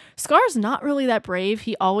opposite. Scar's not really that brave.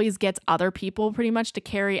 He always gets other people pretty much to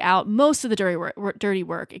carry out most of the dirty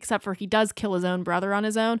work, except for he does kill his own brother on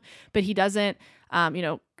his own, but he doesn't,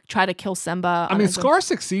 try to kill Simba. Scar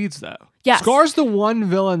succeeds though. Yes. Scar's the one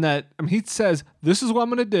villain that, he says, this is what I'm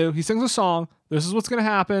going to do. He sings a song. This is what's going to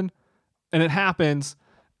happen. And it happens.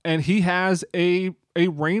 And he has a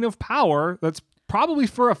reign of power that's probably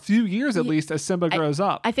for a few years at least as Simba grows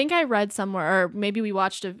up. I think I read somewhere, or maybe we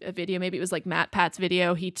watched a video, maybe it was like Matt Pat's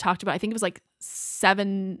video. He talked about, I think it was like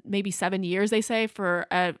 7 years, they say, for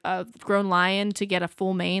a grown lion to get a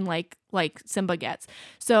full mane like Simba gets.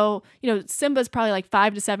 So, Simba's probably like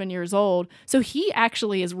 5 to 7 years old. So he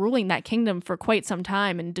actually is ruling that kingdom for quite some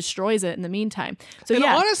time and destroys it in the meantime. So and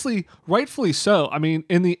yeah. honestly, rightfully so. I mean,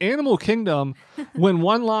 in the animal kingdom, when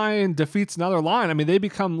one lion defeats another lion, they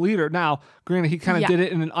become leader. Now, granted, he kind of did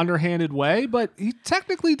it in an underhanded way, but he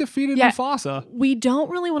technically defeated Mufasa. We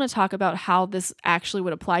don't really want to talk about how this actually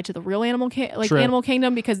would apply to the real animal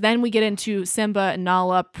kingdom, because then we get into Simba and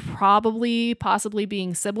Nala possibly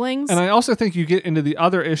being siblings. And I also think you get into the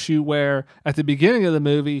other issue where at the beginning of the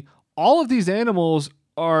movie, all of these animals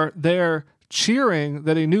are there cheering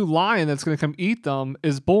that a new lion that's going to come eat them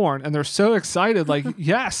is born, and they're so excited, like,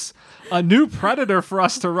 yes, a new predator for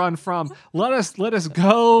us to run from. Let us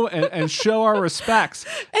go and show our respects.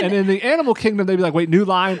 And in the animal kingdom, they'd be like, wait, new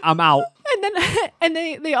lion, I'm out. And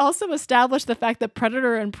they also establish the fact that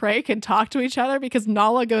predator and prey can talk to each other because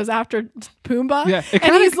Nala goes after Pumbaa,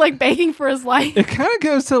 and he's like begging for his life. It kind of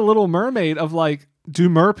goes to the Little Mermaid of like, do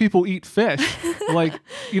mer people eat fish? Like,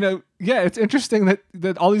 it's interesting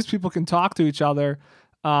that all these people can talk to each other.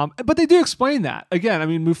 But they do explain that. Again, I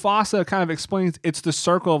mean, Mufasa kind of explains it's the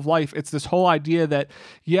circle of life. It's this whole idea that,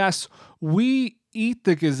 yes, we eat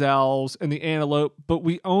the gazelles and the antelope, but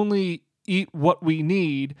we only eat what we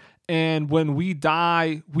need. And when we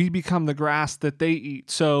die, we become the grass that they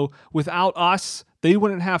eat. So without us, they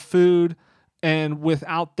wouldn't have food. And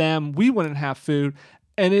without them, we wouldn't have food.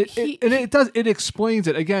 And it explains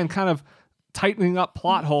it again, kind of tightening up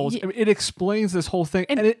plot holes. I mean, it explains this whole thing,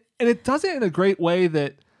 and it does it in a great way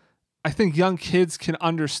that I think young kids can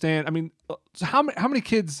understand. I mean, how many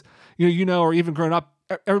kids or even grown up,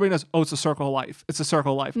 everybody knows, oh, it's a circle of life. It's a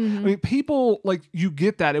circle of life. Mm-hmm. I mean, people like, you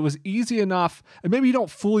get that. It was easy enough, and maybe you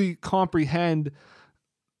don't fully comprehend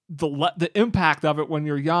the impact of it when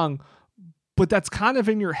you're young, but that's kind of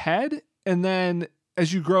in your head, and then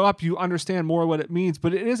as you grow up, you understand more what it means,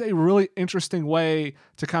 but it is a really interesting way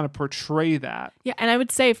to kind of portray that. Yeah, and I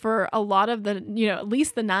would say for a lot of the, at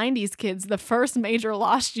least the 90s kids, the first major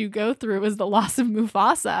loss you go through is the loss of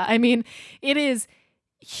Mufasa. I mean, it is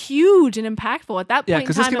huge and impactful at that point. Yeah,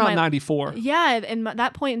 because this came out in 94. Yeah, and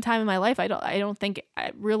that point in time in my life, I don't think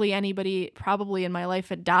really anybody probably in my life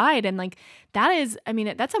had died, and like that is, I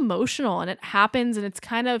mean, that's emotional, and it happens, and it's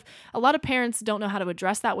kind of, a lot of parents don't know how to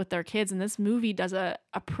address that with their kids, and this movie does a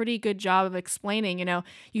pretty good job of explaining,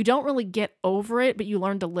 you don't really get over it, but you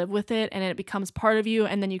learn to live with it, and it becomes part of you,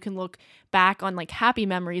 and then you can look back on like happy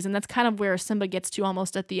memories, and that's kind of where Simba gets to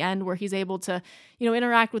almost at the end, where he's able to,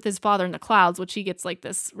 interact with his father in the clouds, which he gets like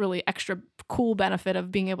this really extra cool benefit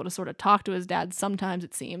of being able to sort of talk to his dad sometimes,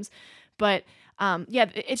 it seems. But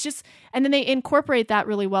it's just, and then they incorporate that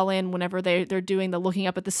really well in whenever they're doing the looking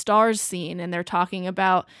up at the stars scene, and they're talking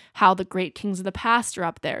about how the great kings of the past are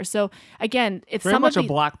up there. So again, it's very much a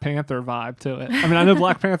Black Panther vibe to it. I mean, I know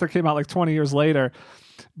Black Panther came out like 20 years later,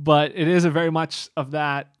 but it is a very much of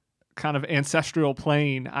that kind of ancestral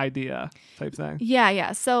plane idea type thing.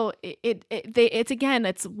 Yeah. So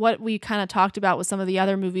it's what we kind of talked about with some of the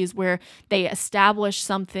other movies where they establish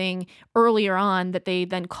something earlier on that they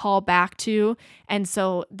then call back to. And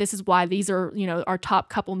so this is why these are, our top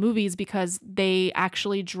couple movies, because they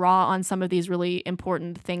actually draw on some of these really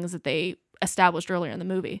important things that they established earlier in the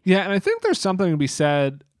movie. Yeah. And I think there's something to be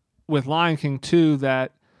said with Lion King too,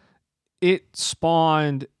 that it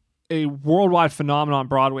spawned a worldwide phenomenon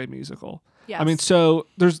Broadway musical. Yes. I mean, so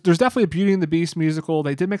there's definitely a Beauty and the Beast musical.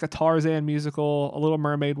 They did make a Tarzan musical, a Little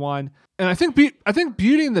Mermaid one, and I think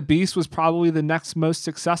Beauty and the Beast was probably the next most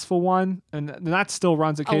successful one, and that still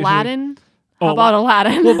runs occasionally. Aladdin. How about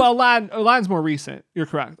Aladdin? Well, but Aladdin's more recent. You're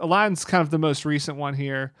correct. Aladdin's kind of the most recent one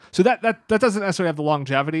here, so that doesn't necessarily have the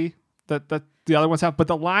longevity that the other ones have. But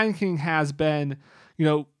the Lion King has been,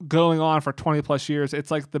 going on for 20 plus years. It's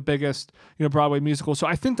like the biggest, Broadway musical. So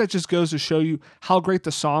I think that just goes to show you how great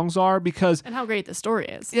the songs are, and how great the story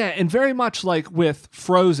is. Yeah. And very much like with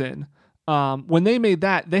Frozen, when they made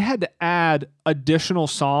that, they had to add additional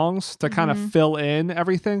songs to kind of fill in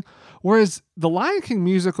everything. Whereas the Lion King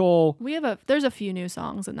musical, there's a few new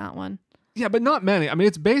songs in that one. Yeah, but not many. I mean,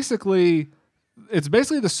 it's basically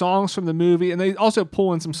the songs from the movie, and they also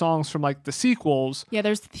pull in some songs from like the sequels. Yeah,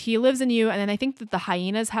 there's He Lives in You, and then I think that the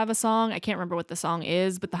Hyenas have a song. I can't remember what the song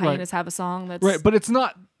is, but the Hyenas have a song that's right. But it's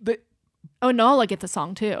not. Nala gets a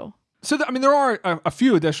song too. So there are a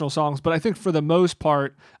few additional songs, but I think for the most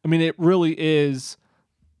part, I mean, it really is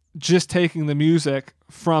just taking the music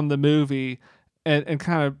from the movie and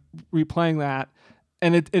kind of replaying that.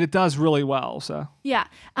 And it does really well. So yeah,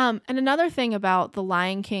 and another thing about The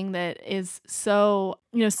Lion King that is so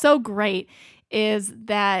so great is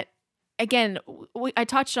that, again, I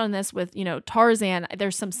touched on this with Tarzan.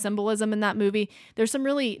 There's some symbolism in that movie. There's some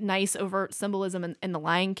really nice overt symbolism in The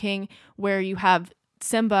Lion King, where you have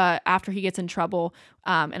Simba, after he gets in trouble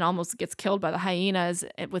and almost gets killed by the hyenas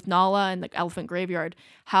with Nala and the elephant graveyard,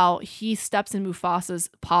 how he steps in Mufasa's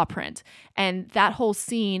paw print. And that whole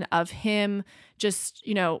scene of him just,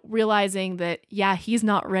 realizing that, he's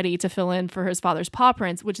not ready to fill in for his father's paw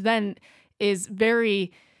prints, which then is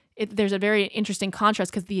there's a very interesting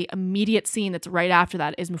contrast because the immediate scene that's right after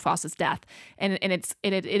that is Mufasa's death, and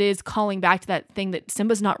it is calling back to that thing that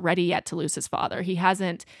Simba's not ready yet to lose his father. He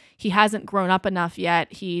hasn't grown up enough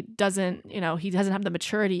yet. He doesn't have the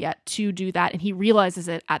maturity yet to do that, and he realizes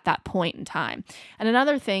it at that point in time. And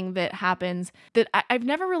another thing that happens that I've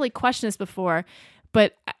never really questioned this before,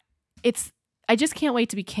 but I just can't wait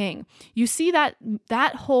to be king. You see that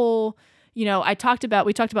whole, we talked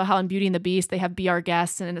about how in Beauty and the Beast they have Be Our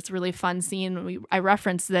Guest, and it's a really fun scene. I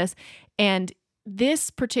referenced this, and this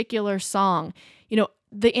particular song,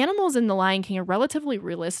 the animals in The Lion King are relatively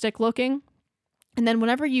realistic looking. And then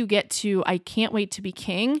whenever you get to I Can't Wait to Be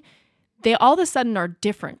King, they all of a sudden are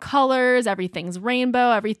different colors. Everything's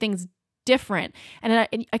rainbow. Everything's different. And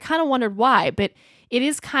I kind of wondered why, but it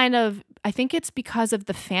is kind of, I think it's because of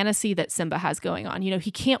the fantasy that Simba has going on.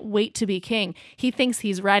 He can't wait to be king. He thinks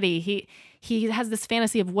he's ready. He has this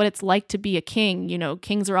fantasy of what it's like to be a king.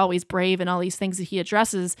 Kings are always brave and all these things that he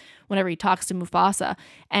addresses whenever he talks to Mufasa.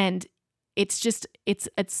 And it's just, it's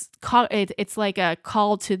like a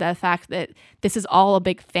call to the fact that this is all a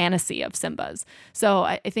big fantasy of Simba's. So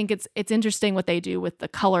I think it's interesting what they do with the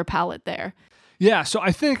color palette there. Yeah. So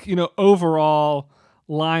I think, overall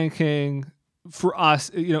Lion King for us,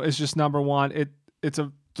 is just number one. It's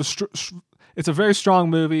a very strong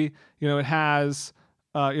movie. It has,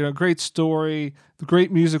 great story,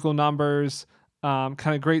 great musical numbers,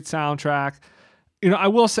 kind of great soundtrack. I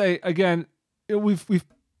will say again, we've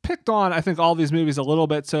picked on, I think, all these movies a little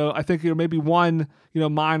bit. So I think, maybe one,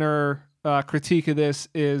 minor critique of this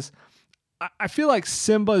is I feel like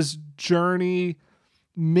Simba's journey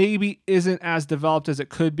maybe isn't as developed as it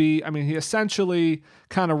could be. I mean, he essentially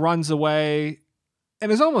kind of runs away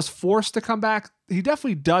and is almost forced to come back. He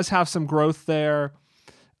definitely does have some growth there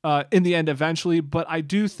in the end eventually, but I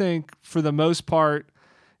do think for the most part,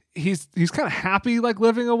 he's kind of happy like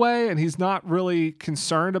living away, and he's not really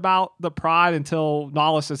concerned about the pride until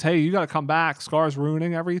Nala says, hey, you got to come back. Scar's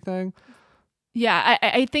ruining everything. Yeah,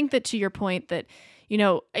 I think that to your point that,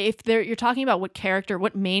 if you're talking about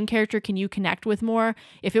what main character can you connect with more?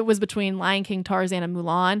 If it was between Lion King, Tarzan, and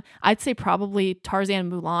Mulan, I'd say probably Tarzan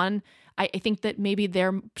and Mulan. I think that maybe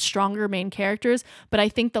they're stronger main characters, but I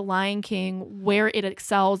think the Lion King, where it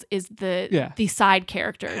excels is the side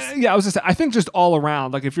characters. Yeah, I was just saying, I think just all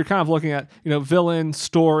around, like if you're kind of looking at, villain,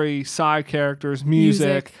 story, side characters,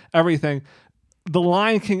 music, everything, the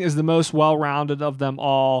Lion King is the most well-rounded of them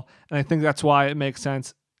all, and I think that's why it makes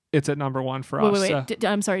sense. It's at number one for us. Wait.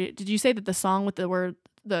 I'm sorry. Did you say that the song with the word,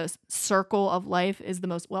 the circle of life, is the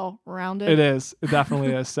most well-rounded? It is. It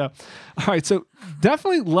definitely is. So, all right. So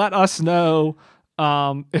definitely let us know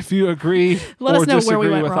if you agree or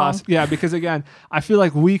disagree with us. Yeah, because again, I feel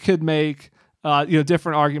like we could make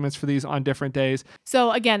different arguments for these on different days.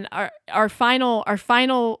 So again, our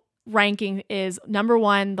final ranking is number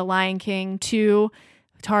 1, The Lion King, 2,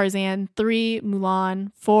 Tarzan, 3,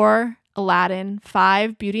 Mulan, 4, Aladdin,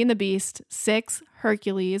 5, Beauty and the Beast, 6,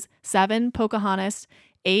 Hercules, 7, Pocahontas,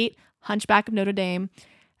 8, Hunchback of Notre Dame,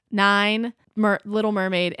 9, Little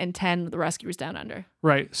Mermaid, and 10, The Rescuers Down Under.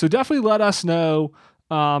 Right. So definitely let us know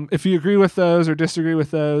if you agree with those or disagree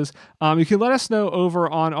with those. You can let us know over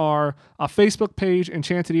on our Facebook page,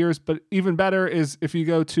 Enchanted Ears, but even better is if you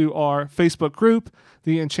go to our Facebook group,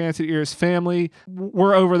 the Enchanted Ears family.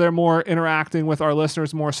 We're over there more interacting with our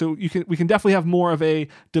listeners more, so we can definitely have more of a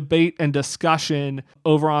debate and discussion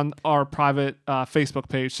over on our private Facebook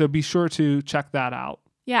page. So be sure to check that out.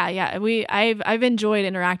 Yeah. I've enjoyed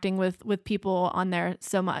interacting with people on there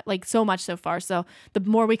so much so far. So the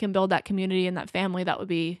more we can build that community and that family, that would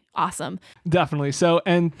be awesome. Definitely. So,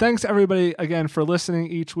 and thanks everybody again for listening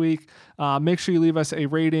each week. Make sure you leave us a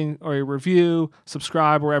rating or a review,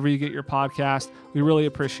 subscribe wherever you get your podcast. We really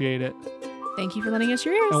appreciate it. Thank you for lending us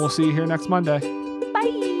your ears. And we'll see you here next Monday.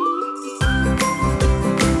 Bye.